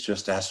is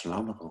just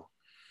astronomical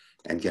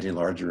and getting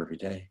larger every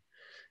day.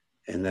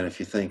 And then if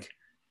you think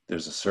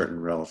there's a certain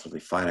relatively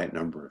finite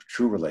number of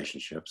true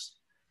relationships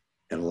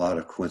and a lot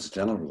of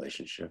coincidental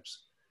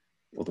relationships,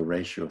 well, the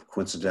ratio of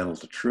coincidental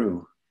to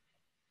true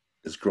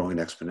is growing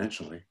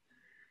exponentially,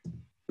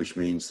 which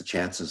means the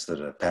chances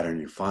that a pattern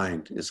you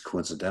find is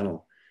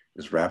coincidental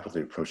is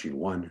rapidly approaching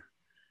 1,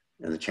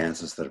 and the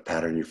chances that a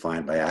pattern you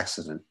find by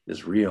accident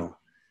is real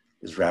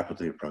is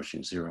rapidly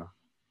approaching 0.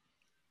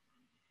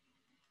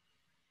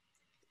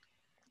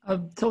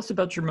 Tell us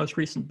about your most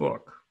recent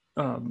book,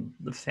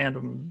 The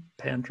Phantom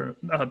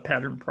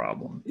Pattern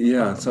Problem.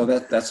 Yeah, so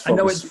that's focused. I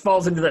know it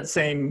falls into that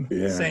same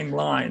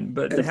line,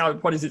 but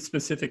what is it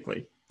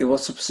specifically? It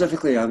was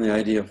specifically on the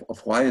idea of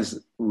why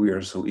we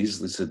are so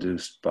easily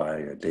seduced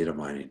by data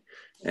mining.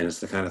 And it's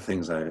the kind of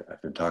things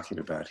I've been talking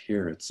about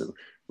here.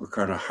 We're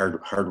kind of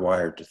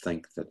hardwired to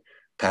think that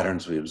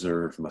patterns we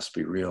observe must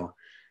be real,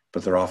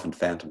 but they're often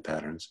phantom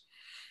patterns.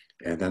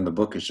 And then the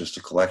book is just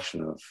a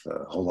collection of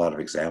a whole lot of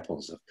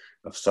examples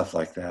of stuff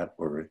like that,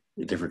 where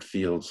in different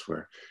fields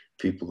where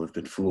people have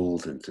been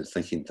fooled into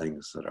thinking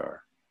things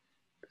are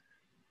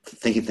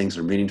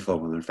meaningful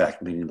when they're in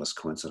fact meaningless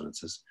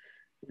coincidences.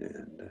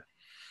 And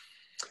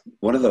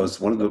one of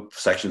the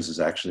sections is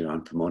actually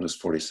on Pomona's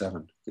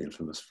 47, the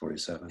infamous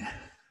 47.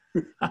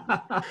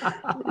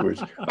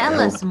 Tell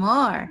us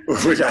more.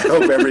 Which I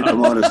hope every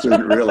Pomona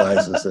student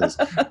realizes is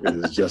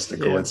just a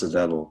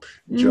coincidental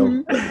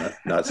joke, but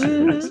not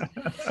serious.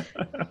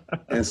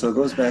 And so it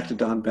goes back to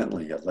Don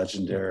Bentley, a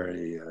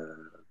legendary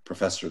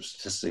professor of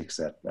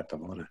statistics at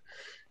Pomona.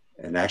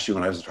 And actually,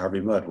 when I was at Harvey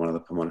Mudd, one of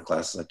the Pomona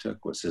classes I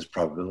took was his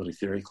probability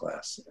theory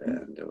class,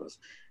 and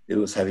it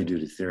was heavy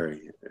duty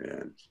theory.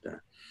 And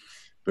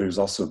but he was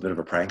also a bit of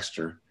a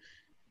prankster.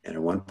 And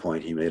at one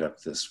point, he made up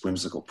this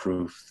whimsical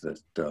proof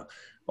that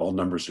all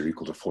numbers are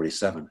equal to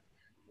 47.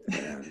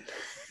 And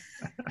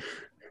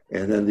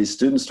and then these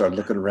students started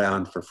looking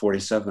around for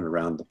 47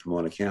 around the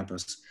Pomona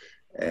campus,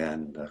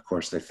 and of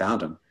course, they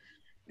found them,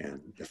 and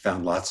they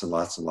found lots and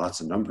lots and lots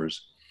of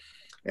numbers.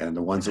 And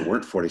the ones that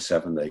weren't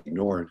 47, they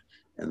ignored.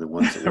 And the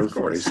ones that were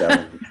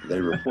 47, they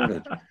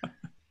reported.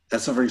 And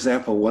so, for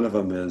example, one of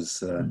them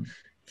is,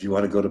 if you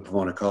want to go to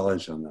Pomona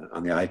College on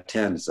the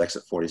I-10, it's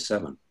exit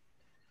 47.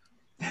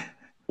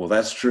 Well,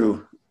 that's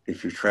true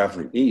if you're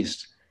traveling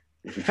east.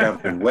 If you're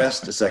traveling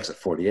west, it's exit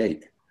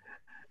 48.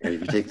 And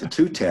if you take the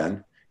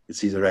 210,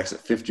 it's either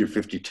exit 50 or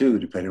 52,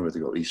 depending on whether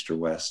you go east or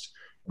west.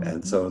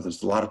 And so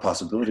there's a lot of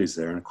possibilities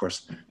there. And of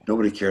course,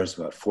 nobody cares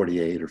about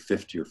 48 or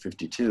 50 or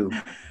 52,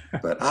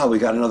 but we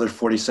got another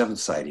 47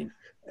 sighting.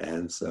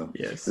 And so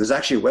there's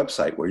actually a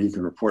website where you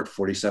can report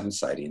 47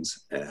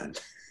 sightings, and,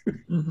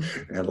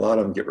 and a lot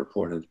of them get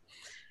reported.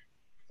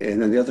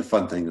 And then the other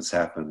fun thing that's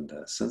happened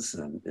since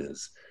then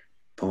is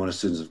Pomona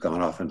students have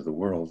gone off into the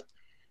world,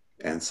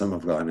 and some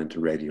have gone into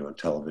radio and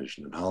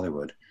television and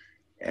Hollywood.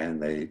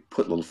 And they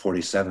put little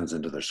 47s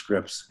into their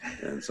scripts.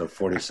 And so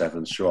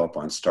 47s show up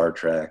on Star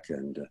Trek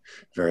and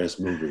various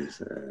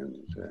movies.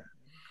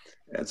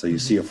 And so you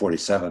see a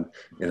 47,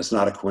 and it's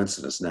not a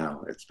coincidence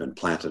now. It's been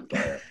planted by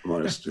a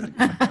Pomona student.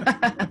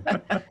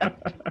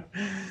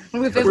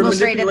 We've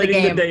infiltrated the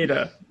game. The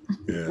data.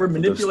 Yeah, we're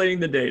manipulating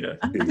the data.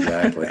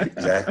 Exactly,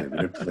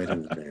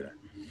 manipulating the data.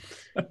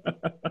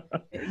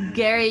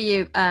 Gary,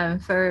 you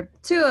for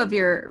two of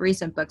your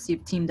recent books,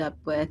 you've teamed up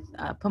with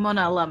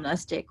Pomona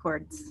alumnus Jay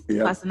Cord's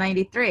class of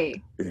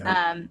 '93.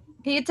 Yeah.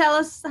 Can you tell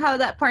us how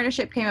that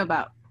partnership came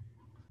about?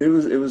 It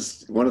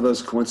was one of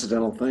those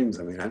coincidental things.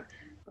 I mean,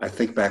 I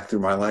think back through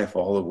my life,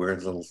 all the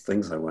weird little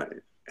things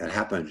that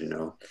happened. You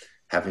know,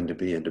 having to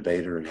be a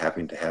debater and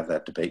having to have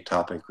that debate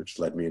topic, which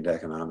led me into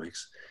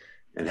economics,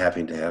 and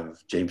having to have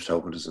James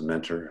Tobin as a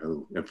mentor,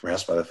 who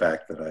impressed by the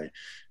fact that I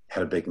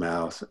had a big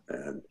mouth.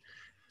 And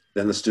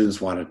then the students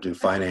wanted to do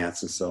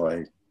finance, and so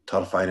I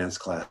taught a finance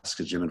class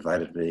because Jim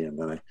invited me, and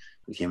then I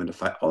became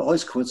into all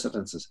these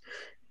coincidences.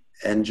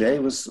 And Jay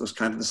was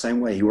kind of the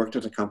same way. He worked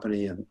at a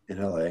company in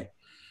LA,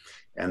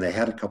 and they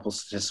had a couple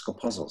statistical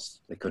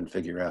puzzles they couldn't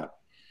figure out.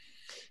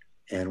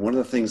 And one of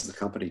the things the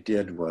company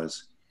did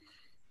was,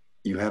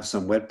 you have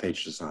some web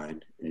page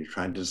design, and you're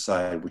trying to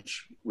decide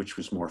which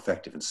was more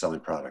effective in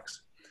selling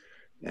products.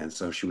 And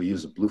so, should we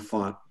use a blue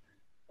font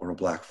or a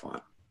black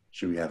font?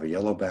 Should we have a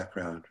yellow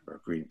background or a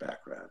green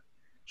background?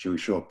 Should we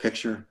show a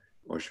picture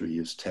or should we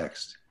use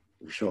text?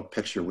 If we show a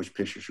picture, which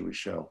picture should we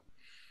show?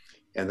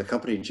 And the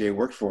company Jay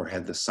worked for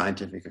had this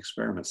scientific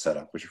experiment set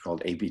up, which are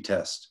called A/B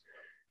tests.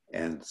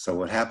 And so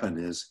what happened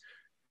is,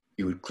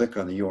 you would click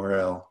on the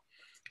URL,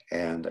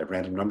 and a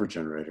random number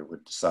generator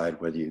would decide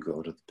whether you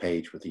go to the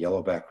page with the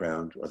yellow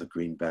background or the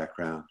green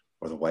background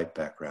or the white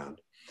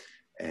background.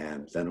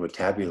 And then it would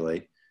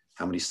tabulate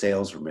how many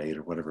sales were made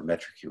or whatever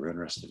metric you were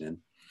interested in,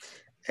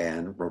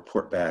 and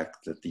report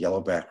back that the yellow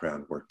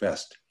background worked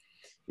best.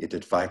 It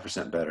did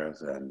 5% better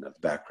than the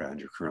background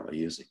you're currently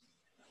using.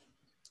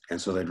 And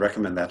so they'd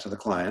recommend that to the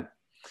client,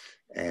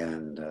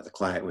 and the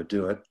client would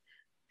do it.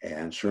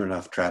 And sure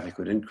enough, traffic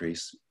would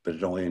increase, but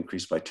it only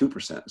increased by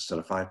 2% instead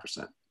of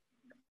 5%.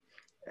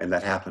 And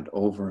that happened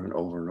over and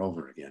over and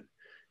over again.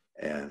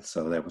 And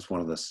so that was one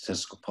of the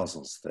statistical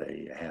puzzles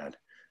they had.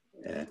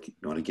 And you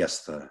want to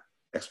guess the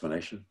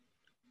explanation?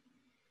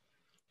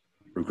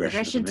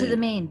 Regression to the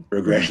mean.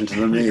 Regression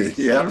to the mean,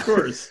 yeah. Of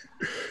course.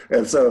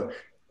 And so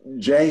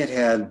Jay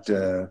had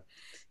a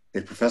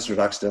professor at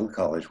Occidental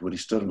College, Woody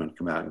Studeman,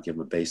 come out and give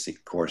him a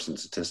basic course in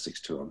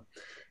statistics to him.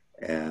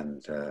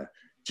 And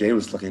Jay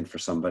was looking for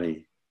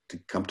somebody to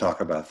come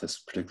talk about this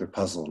particular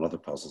puzzle and other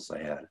puzzles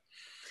they had.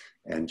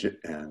 And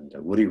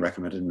Woody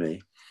recommended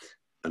me.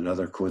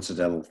 Another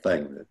coincidental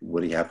thing, that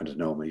Woody happened to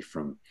know me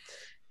from,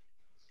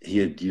 he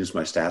had used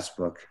my stats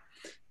book,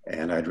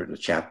 and I'd written a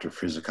chapter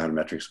for his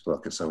econometrics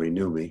book, and so he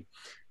knew me.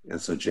 And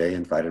so Jay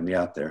invited me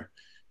out there,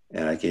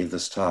 and I gave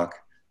this talk,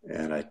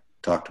 and I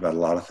talked about a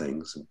lot of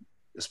things,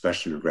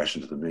 especially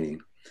regression to the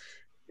mean.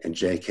 And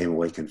Jay came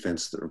away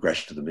convinced that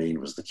regression to the mean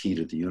was the key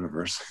to the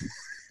universe.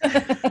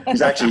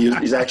 he's actually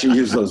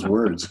used those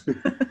words.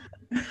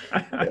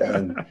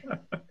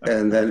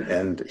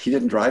 and he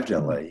didn't drive to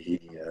LA.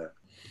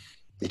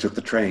 He took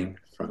the train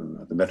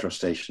from the metro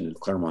station in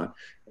Claremont.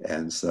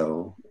 And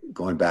so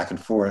going back and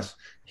forth,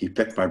 he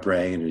picked my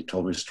brain and he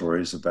told me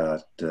stories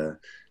about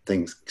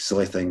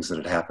silly things that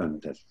had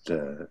happened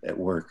at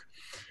work,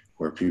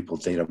 where people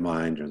data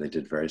mined or they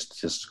did very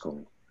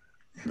statistical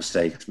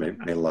mistakes, made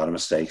a lot of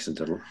mistakes, and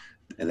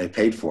they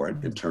paid for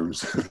it in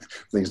terms of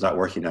things not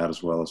working out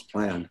as well as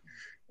planned.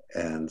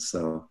 And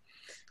so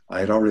I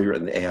had already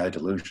written The AI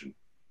Delusion,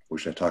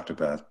 which I talked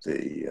about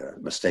the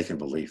mistaken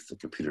belief that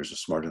computers are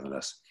smarter than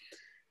us.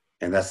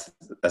 And that's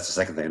the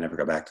second thing. I never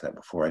got back to that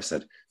before. I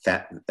said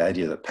the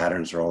idea that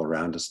patterns are all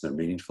around us and they're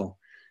meaningful.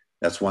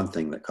 That's one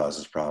thing that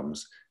causes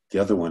problems. The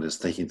other one is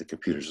thinking the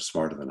computers are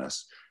smarter than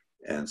us.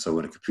 And so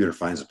when a computer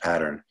finds a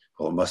pattern,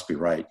 well, it must be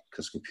right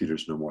because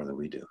computers know more than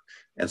we do.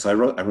 And so I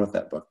wrote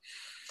that book.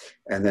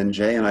 And then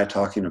Jay and I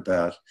talking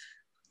about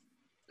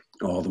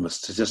all the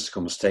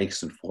statistical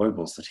mistakes and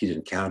foibles that he'd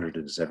encountered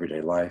in his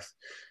everyday life,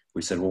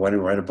 we said, well, why don't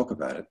we write a book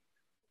about it?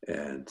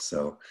 And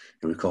so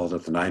we called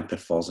it The 9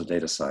 Pitfalls of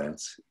Data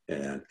Science.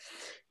 And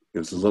it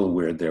was a little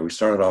weird there. We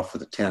started off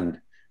with the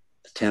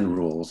 10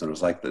 rules, and it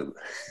was like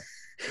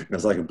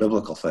a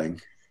biblical thing.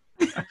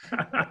 Ten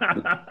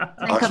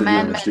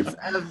Commandments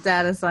of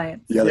data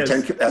science. Yeah,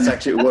 Yes. That's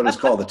actually what it's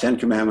called, the 10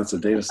 Commandments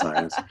of Data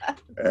Science.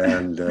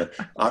 And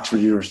Oxford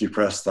University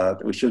Press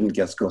thought we shouldn't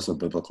go so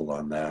biblical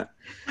on that.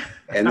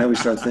 And then we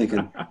started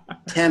thinking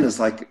 10 is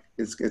like,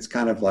 it's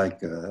kind of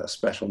like a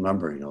special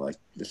number, like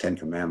the 10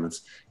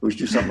 Commandments. We should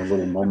do something a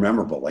little more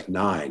memorable, like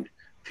 9.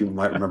 People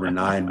might remember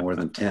 9 more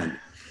than 10.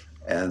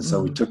 And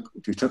so we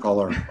took all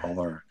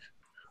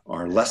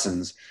our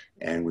lessons,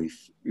 and we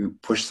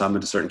pushed some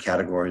into certain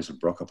categories and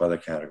broke up other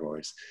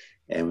categories,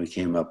 and we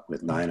came up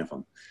with 9 of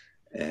them.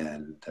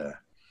 And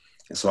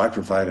so I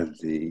provided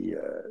the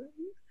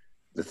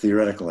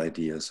theoretical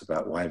ideas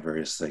about why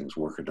various things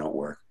work or don't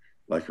work,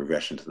 like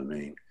regression to the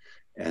mean.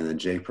 And then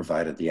Jay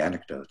provided the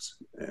anecdotes,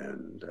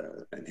 and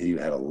he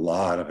had a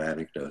lot of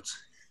anecdotes.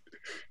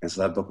 And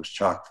so that book was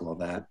chock full of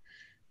that.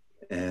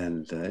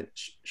 And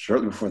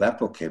shortly before that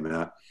book came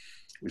out,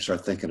 we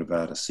started thinking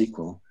about a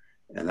sequel,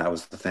 and that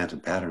was The Phantom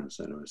Patterns.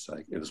 And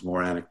it was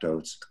more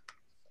anecdotes,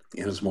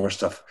 it was more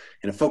stuff,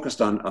 and it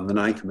focused on the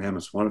 9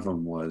 commandments. One of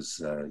them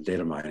was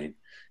data mining,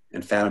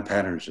 and Phantom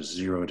Patterns just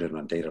zeroed in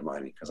on data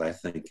mining, because I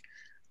think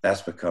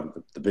that's become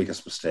the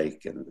biggest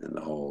mistake in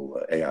the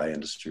whole AI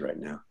industry right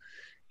now,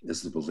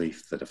 is the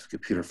belief that if the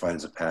computer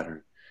finds a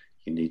pattern,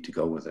 you need to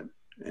go with it.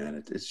 And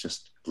it's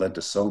just led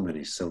to so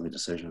many silly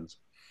decisions.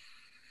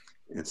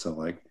 And so,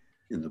 like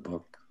in the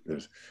book,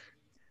 there's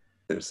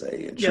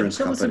a insurance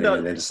company,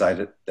 and they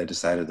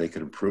decided they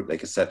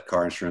could set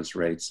car insurance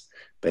rates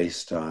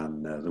based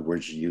on the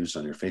words you use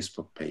on your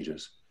Facebook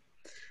pages.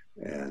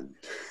 And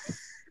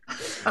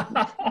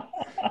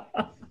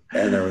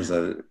and there was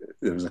a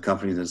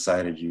company that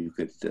decided you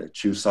could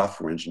choose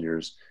software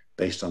engineers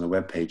based on the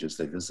web pages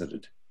they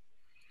visited.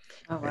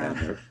 Oh, wow.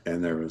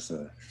 And there was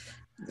a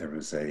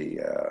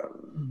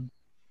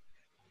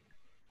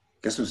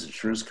I guess it was an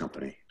insurance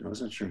company. No, it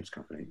was an insurance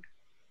company.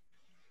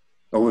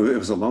 Oh, it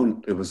was a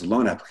loan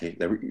application.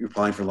 They were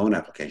applying for loan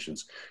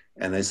applications.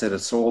 And they said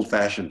it's so old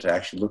fashioned to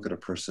actually look at a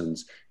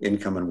person's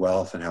income and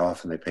wealth and how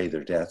often they pay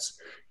their debts.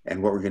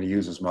 And what we're going to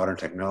use is modern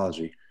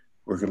technology.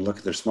 We're going to look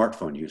at their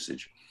smartphone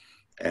usage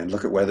and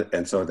look at whether,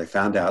 and so they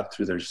found out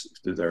through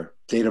their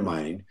data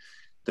mining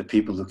that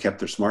people who kept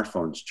their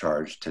smartphones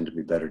charged tend to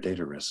be better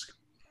data risk.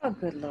 Oh,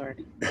 good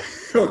Lord.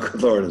 Oh,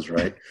 good Lord is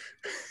right.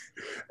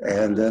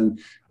 And then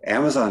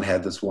Amazon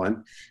had this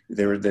one.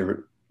 They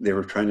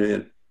were trying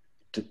to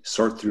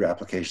sort through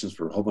applications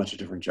for a whole bunch of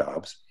different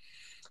jobs.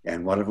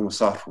 And one of them was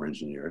software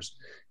engineers.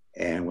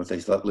 And what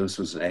they let loose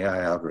was an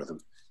AI algorithm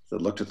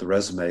that looked at the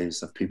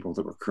resumes of people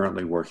that were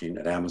currently working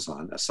at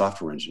Amazon as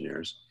software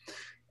engineers.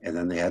 And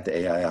then they had the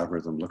AI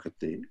algorithm look at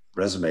the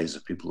resumes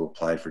of people who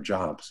applied for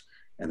jobs.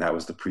 And that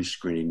was the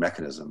pre-screening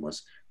mechanism,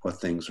 was what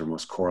things were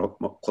most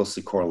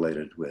closely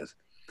correlated with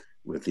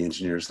the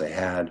engineers they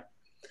had.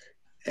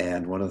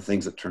 And one of the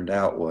things that turned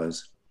out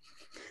was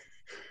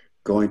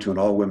going to an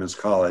all-women's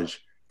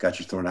college got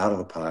you thrown out of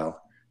the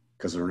pile,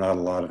 because there were not a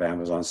lot of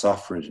Amazon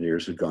software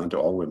engineers who'd gone to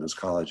all women's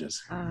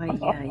colleges. And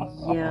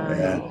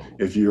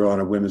if you're on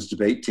a women's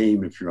debate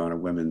team, if you're on a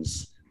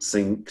women's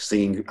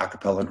singing a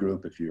cappella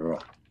group, if you're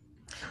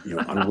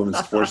on a women's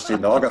sports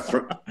team,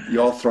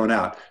 you all thrown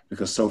out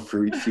because so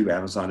few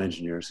Amazon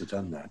engineers had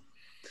done that.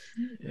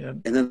 Yeah.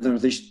 And then there are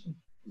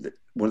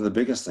one of the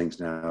biggest things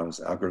now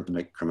is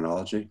algorithmic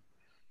criminology,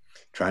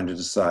 trying to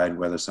decide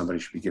whether somebody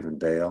should be given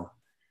bail.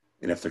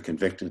 And if they're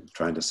convicted,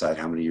 trying to decide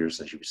how many years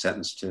they should be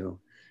sentenced to.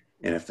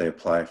 And if they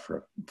apply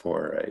for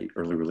a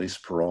early release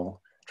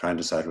parole, trying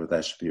to decide whether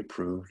that should be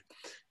approved.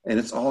 And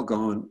it's all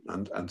gone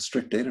on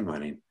strict data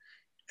mining.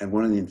 And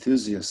one of the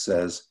enthusiasts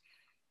says,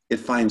 it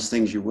finds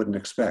things you wouldn't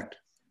expect.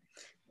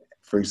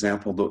 For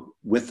example, the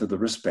width of the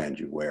wristband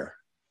you wear,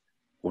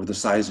 or the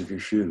size of your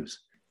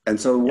shoes. And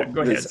so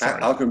this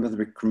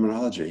algorithmic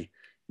criminology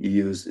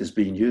is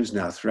being used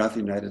now throughout the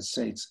United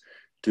States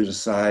to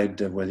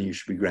decide whether you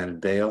should be granted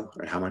bail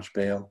or how much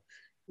bail,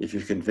 if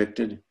you're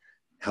convicted,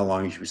 how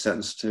long you should be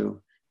sentenced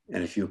to,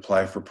 and if you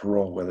apply for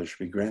parole, whether it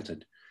should be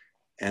granted.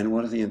 And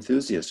one of the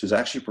enthusiasts, who's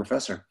actually a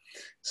professor,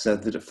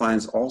 said that it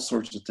finds all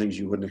sorts of things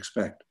you wouldn't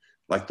expect,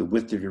 like the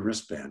width of your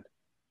wristband.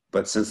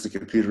 But since the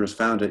computer has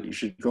found it, you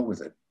should go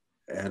with it.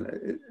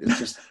 And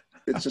it's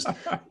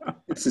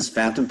this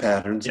phantom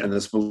patterns and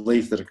this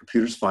belief that if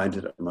computers find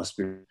it, it must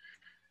be.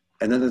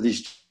 And then there are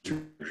these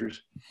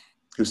teachers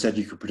who said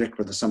you could predict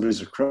whether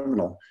somebody's a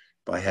criminal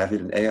by having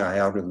an AI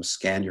algorithm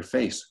scan your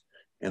face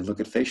and look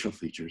at facial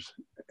features.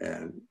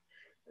 And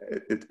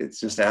it's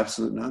just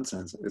absolute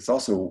nonsense. It's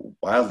also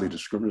wildly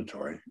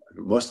discriminatory.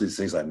 Most of these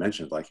things I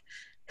mentioned, like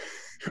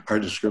are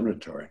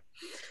discriminatory.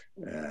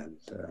 And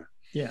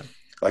Yeah.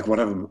 like one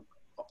of them,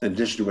 in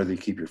addition to whether you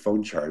keep your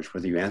phone charged,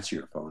 whether you answer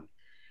your phone,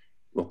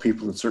 well,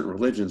 people in certain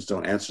religions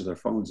don't answer their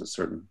phones at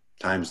certain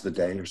times of the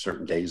day or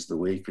certain days of the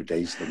week or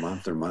days of the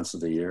month or months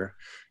of the year.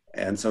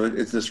 And so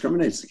it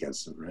discriminates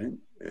against them, right?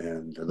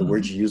 And the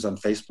words you use on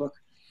Facebook,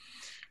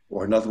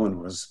 or another one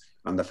was,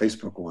 on the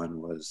Facebook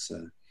one was,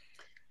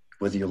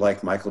 whether you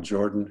like Michael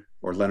Jordan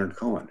or Leonard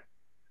Cohen.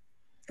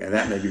 And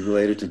that may be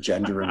related to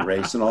gender and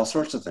race and all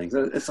sorts of things.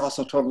 It's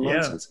also total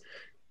nonsense.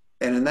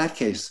 And in that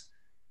case,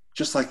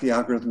 just like the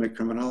algorithmic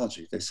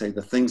criminology, they say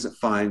the things it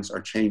finds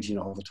are changing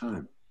all the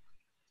time.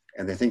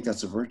 And they think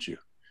that's a virtue.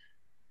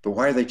 But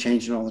why are they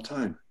changing all the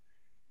time?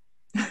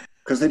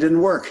 Because they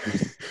didn't work.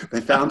 They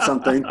found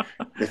something,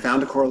 they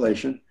found a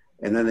correlation,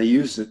 and then they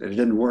used it and it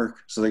didn't work.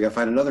 So they got to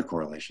find another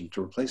correlation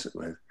to replace it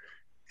with.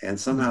 And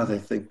somehow they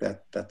think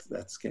that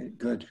that's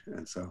good.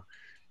 And so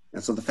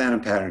the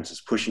Phantom Patterns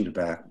is pushing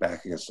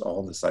back against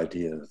all this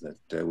idea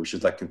that we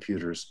should let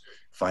computers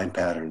find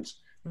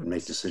patterns and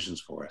make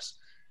decisions for us,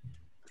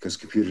 because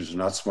computers are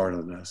not smarter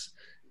than us,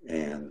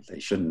 and they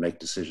shouldn't make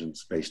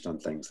decisions based on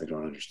things they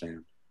don't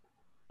understand,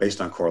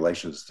 based on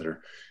correlations that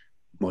are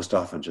most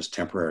often just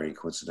temporary and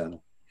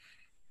coincidental.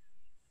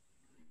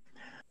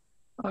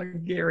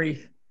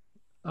 Gary,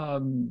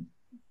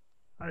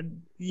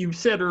 you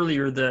said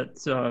earlier that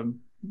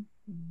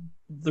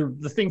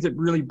the things that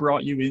really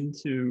brought you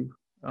into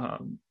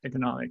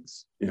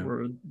economics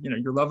were,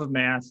 your love of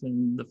math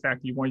and the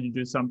fact that you wanted to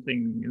do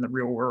something in the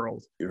real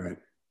world. You're right.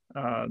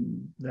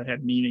 That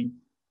had meaning.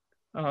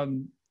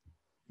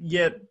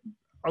 Yet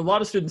a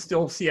lot of students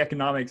still see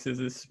economics as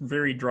this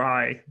very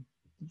dry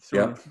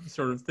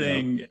sort of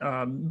thing.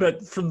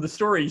 But from the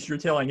stories you're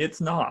telling,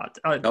 it's not.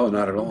 No,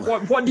 not at all.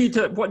 What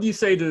do you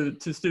say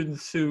to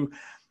students who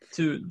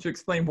to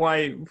explain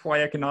why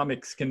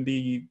economics can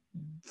be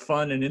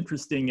fun and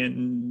interesting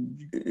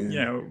and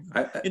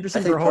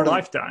interesting for a whole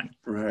lifetime?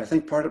 Right. I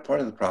think part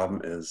of the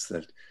problem is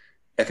that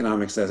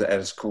economics at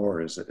its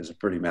core is a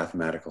pretty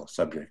mathematical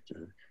subject.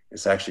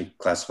 It's actually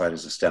classified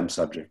as a STEM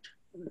subject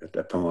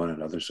at Pomona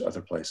and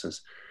other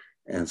places.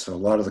 And so a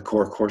lot of the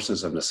core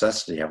courses of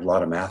necessity have a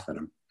lot of math in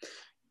them,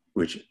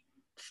 which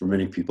for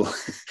many people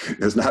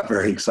is not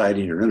very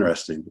exciting or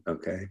interesting,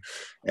 okay?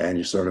 And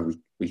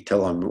we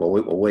tell them,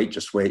 well,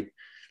 just wait.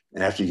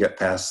 And after you get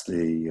past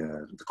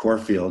the core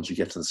fields, you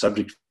get to the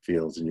subject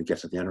fields and you get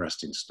to the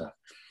interesting stuff.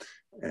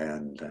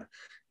 And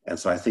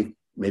so I think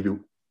maybe,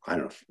 I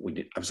don't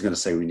know, I was going to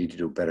say we need to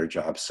do a better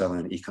job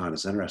selling econ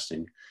as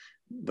interesting,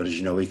 but as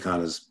you know, econ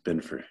has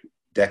been for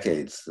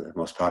decades the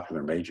most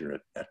popular major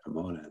at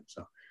Pomona, and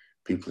so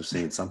people are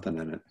seeing something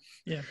in it.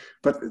 Yeah.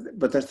 But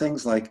there are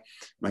things like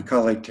my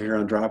colleague Tahir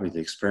Andrabi, the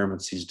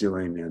experiments he's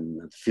doing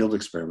the field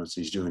experiments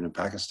he's doing in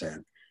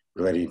Pakistan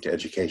relating to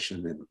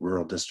education in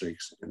rural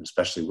districts and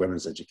especially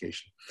women's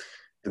education.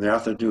 And they're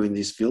out there doing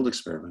these field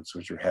experiments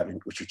which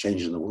are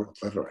changing the world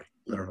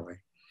literally.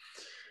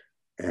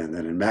 And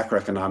then in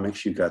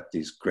macroeconomics, you got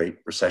these great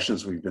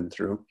recessions we've been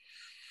through.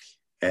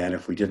 And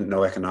if we didn't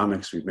know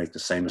economics, we'd make the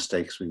same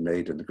mistakes we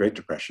made in the Great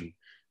Depression,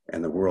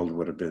 and the world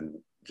would have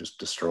been just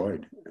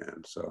destroyed.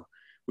 And so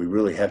we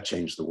really have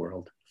changed the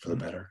world for the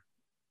better.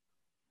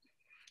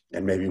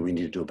 And maybe we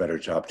need to do a better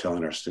job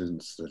telling our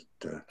students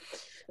that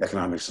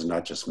economics is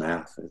not just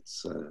math,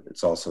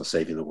 it's also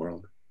saving the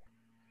world.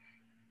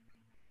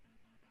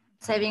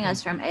 Saving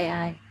us from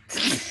AI.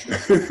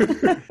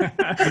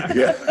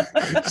 Yeah,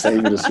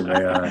 saving us from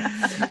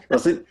AI. Well,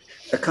 I think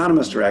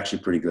economists are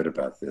actually pretty good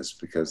about this,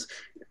 because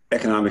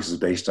economics is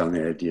based on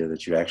the idea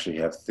that you actually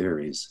have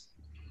theories,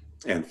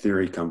 and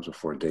theory comes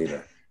before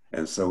data.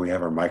 And so we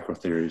have our micro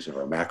theories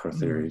or our macro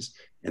theories,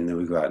 and then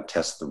we go out and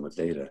test them with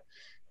data.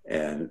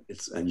 And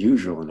it's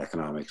unusual in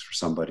economics for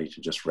somebody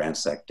to just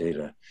ransack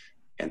data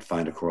and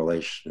find a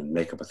correlation and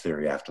make up a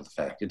theory after the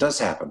fact. It does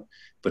happen,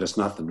 but it's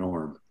not the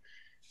norm.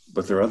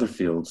 But there are other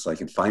fields,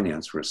 like in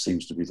finance, where it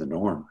seems to be the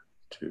norm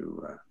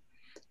to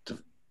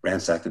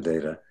ransack the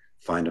data,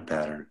 find a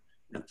pattern,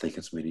 and think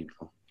it's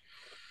meaningful.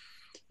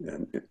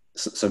 And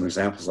some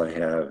examples I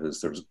have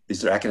is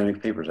these are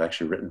academic papers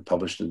actually written,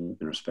 published in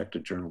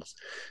respected journals,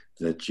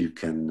 that you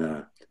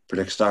can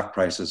predict stock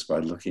prices by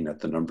looking at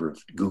the number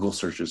of Google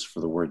searches for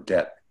the word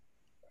debt.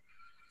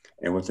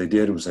 And what they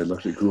did was they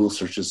looked at Google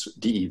searches,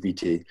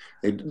 DEBT.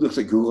 They looked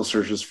at Google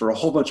searches for a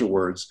whole bunch of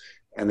words,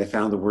 and they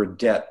found the word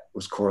debt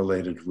was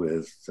correlated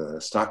with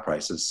stock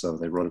prices, so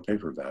they wrote a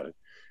paper about it.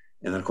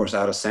 And then, of course,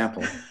 out of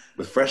sample,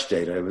 with fresh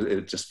data,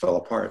 it just fell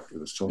apart. It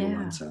was total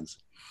nonsense.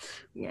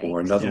 Yikes.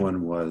 Or another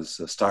one was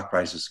stock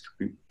prices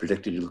could be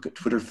predicted. You look at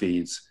Twitter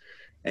feeds,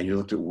 and you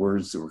looked at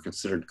words that were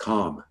considered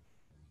calm.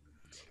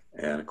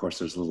 And of course,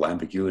 there's a little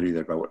ambiguity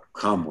there about what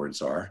calm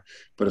words are,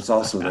 but it's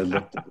also, they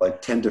looked at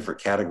like 10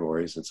 different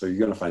categories. And so you're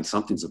going to find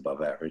something's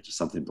above average or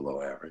something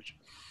below average.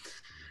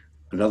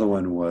 Another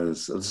one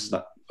was,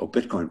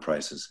 Bitcoin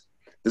prices.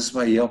 This is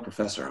by a Yale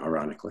professor,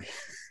 ironically.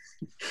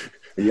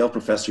 A Yale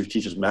professor who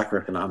teaches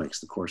macroeconomics,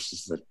 the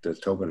courses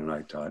that Tobin and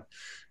I taught.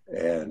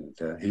 And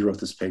he wrote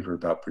this paper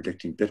about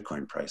predicting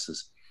Bitcoin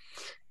prices.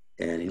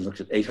 and he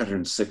looked at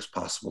 806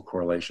 possible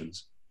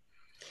correlations.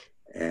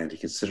 And he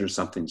considered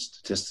something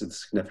statistically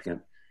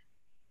significant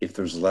if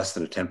there was less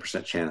than a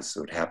 10% chance it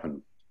would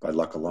happen by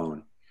luck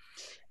alone.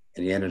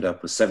 And he ended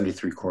up with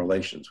 73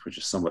 correlations, which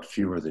is somewhat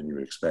fewer than you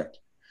would expect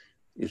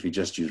if he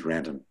just used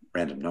random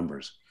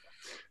numbers.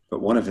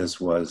 But one of his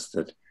was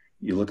that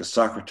you look at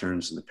stock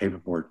returns in the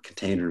paperboard,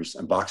 containers,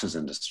 and boxes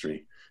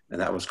industry,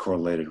 and that was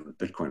correlated with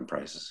Bitcoin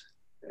prices.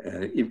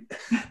 You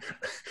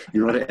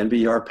wrote an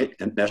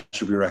NBER,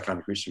 National Bureau of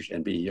Economic Research,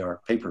 NBER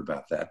paper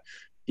about that,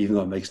 even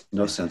though it makes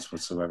no sense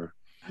whatsoever.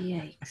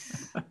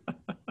 Yikes.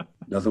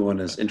 Another one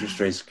is interest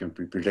rates can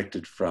be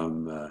predicted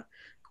from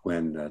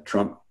when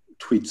Trump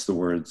tweets the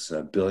words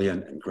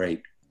billion and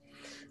great.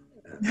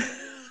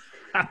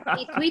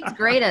 He tweets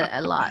great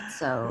a lot,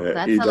 so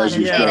that's He a lot does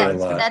of use data. great a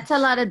lot. That's a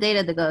lot of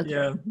data to go through.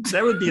 Yeah,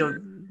 that would be a.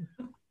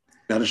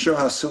 Now, to show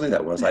how silly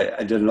that was,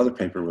 I did another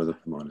paper with a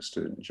Pomona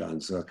student,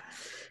 John Zook,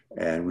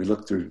 and we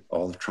looked through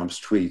all of Trump's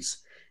tweets,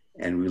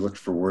 and we looked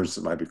for words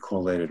that might be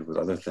correlated with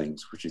other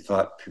things, which we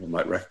thought people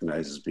might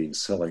recognize as being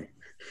silly.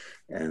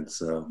 And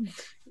so, in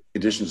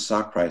addition to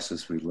stock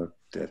prices, we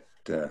looked at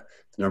the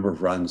number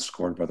of runs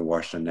scored by the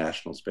Washington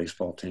Nationals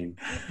baseball team.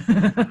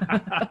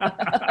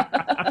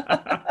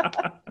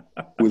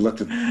 We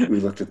looked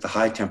at the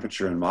high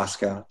temperature in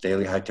Moscow,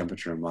 daily high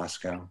temperature in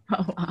Moscow,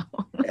 Oh, wow.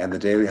 and the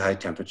daily high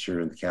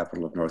temperature in the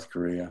capital of North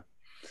Korea.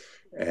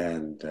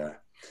 And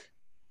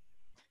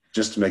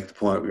just to make the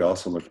point, we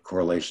also looked at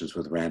correlations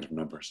with random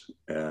numbers.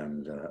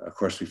 And of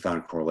course, we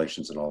found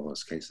correlations in all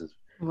those cases.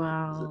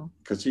 Wow.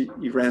 Because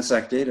you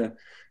ransack data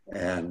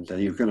and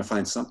you're going to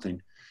find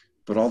something.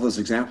 But all those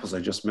examples I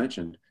just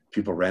mentioned,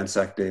 people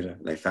ransacked data,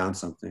 they found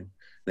something,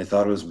 they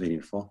thought it was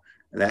meaningful,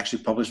 and they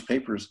actually published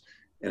papers,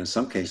 and in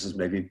some cases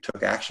maybe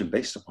took action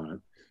based upon it.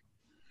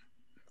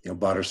 You know,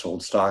 bought or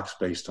sold stocks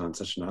based on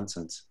such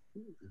nonsense.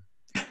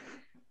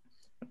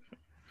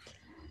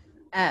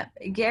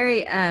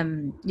 Gary,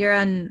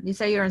 you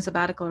say you're on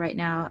sabbatical right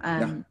now.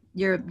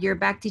 Yeah. You're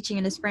back teaching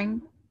in the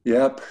spring.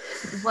 Yep.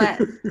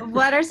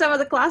 What are some of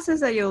the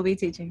classes that you'll be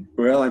teaching?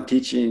 Well, I'm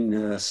teaching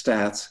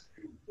stats,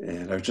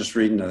 and I was just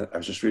reading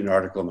an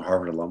article in the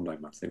Harvard Alumni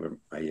Monthly where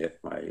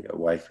my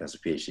wife has a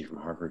PhD from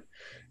Harvard,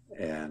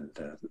 and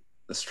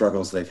the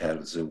struggles they've had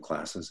with Zoom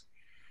classes.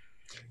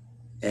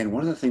 And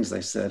one of the things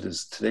they said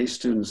is today's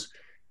students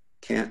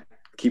can't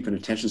keep an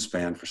attention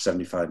span for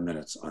 75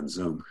 minutes on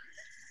Zoom.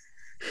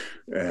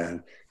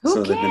 And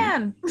Who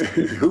can?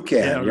 Who can?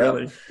 Yeah,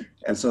 really.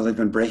 And so they've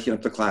been breaking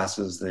up the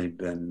classes. They've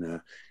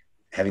been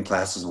having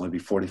classes only be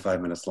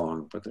 45 minutes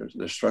long, but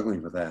they're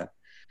struggling with that.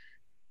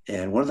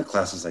 And one of the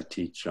classes I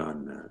teach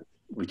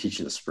we teach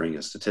in the spring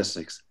is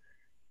statistics.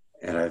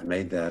 And I've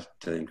made that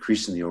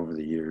increasingly over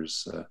the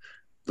years,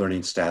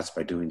 learning stats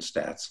by doing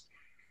stats.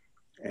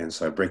 And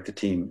so I break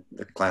the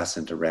class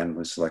into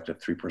randomly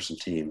selected 3-person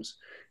teams,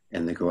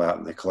 and they go out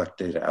and they collect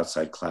data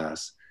outside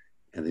class,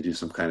 and they do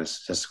some kind of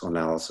statistical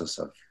analysis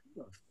of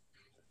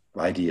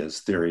ideas,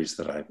 theories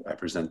that I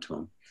present to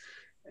them.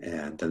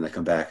 And then they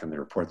come back and they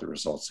report the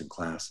results in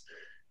class.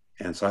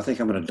 And so I think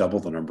I'm going to double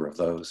the number of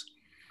those.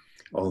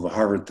 Although the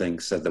Harvard thing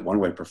said that one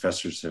way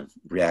professors have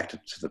reacted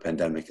to the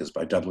pandemic is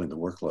by doubling the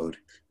workload.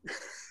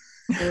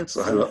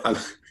 So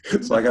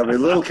I got to be a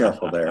little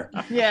careful there.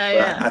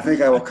 Yeah. I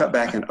think I will cut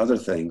back on other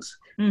things,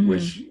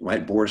 which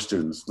might bore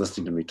students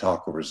listening to me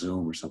talk over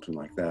Zoom or something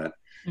like that.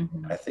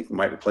 I think we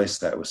might replace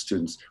that with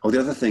students. The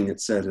other thing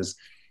it said is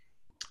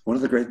one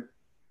of the great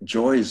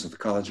joys of the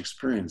college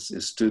experience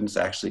is students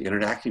actually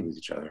interacting with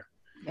each other.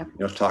 Yep. You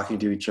know, talking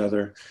to each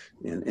other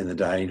in the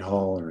dining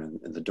hall or in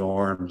the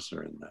dorms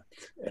or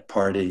at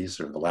parties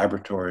or in the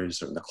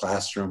laboratories or in the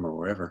classroom or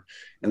wherever.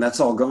 And that's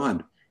all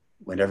gone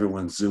when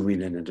everyone's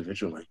Zooming in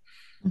individually.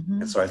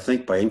 And so I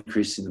think by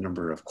increasing the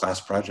number of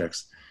class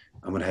projects,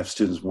 I'm going to have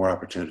students more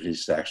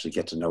opportunities to actually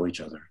get to know each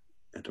other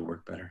and to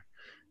work better.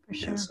 For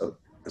sure. And so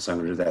I'm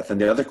going to do that. Then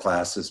the other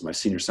class is my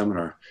senior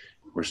seminar,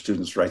 where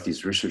students write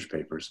these research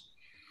papers.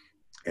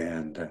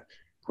 And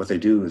what they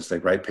do is they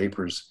write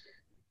papers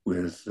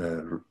with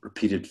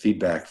repeated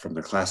feedback from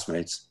their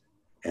classmates,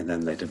 and then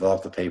they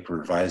develop the paper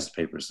and revise the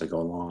paper as they go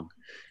along.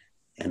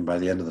 And by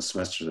the end of the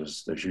semester,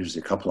 there's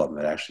usually a couple of them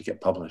that actually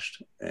get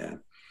published. And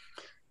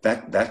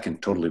that can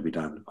totally be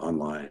done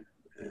online.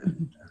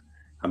 And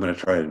I'm going to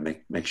try to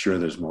make sure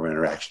there's more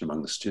interaction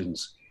among the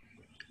students,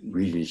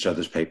 reading each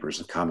other's papers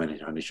and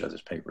commenting on each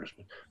other's papers.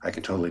 But I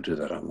can totally do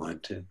that online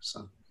too.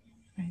 So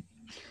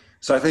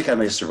I think I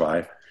may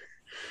survive.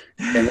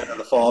 And then in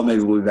the fall,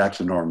 maybe we'll be back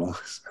to normal.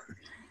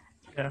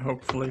 Yeah,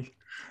 hopefully.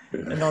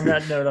 Yeah. And on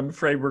that note, I'm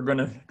afraid we're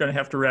gonna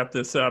have to wrap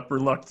this up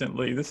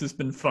reluctantly. This has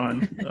been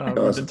fun.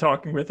 We've been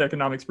talking with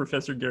economics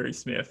professor Gary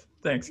Smith.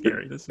 Thanks,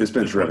 Gary. It's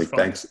been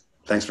terrific.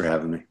 Thanks for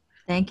having me.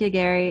 Thank you,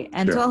 Gary.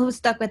 And to all who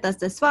stuck with us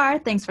this far,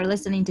 thanks for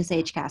listening to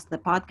SageCast, the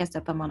podcast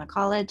of Pomona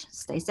College.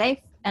 Stay safe,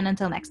 and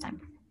until next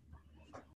time.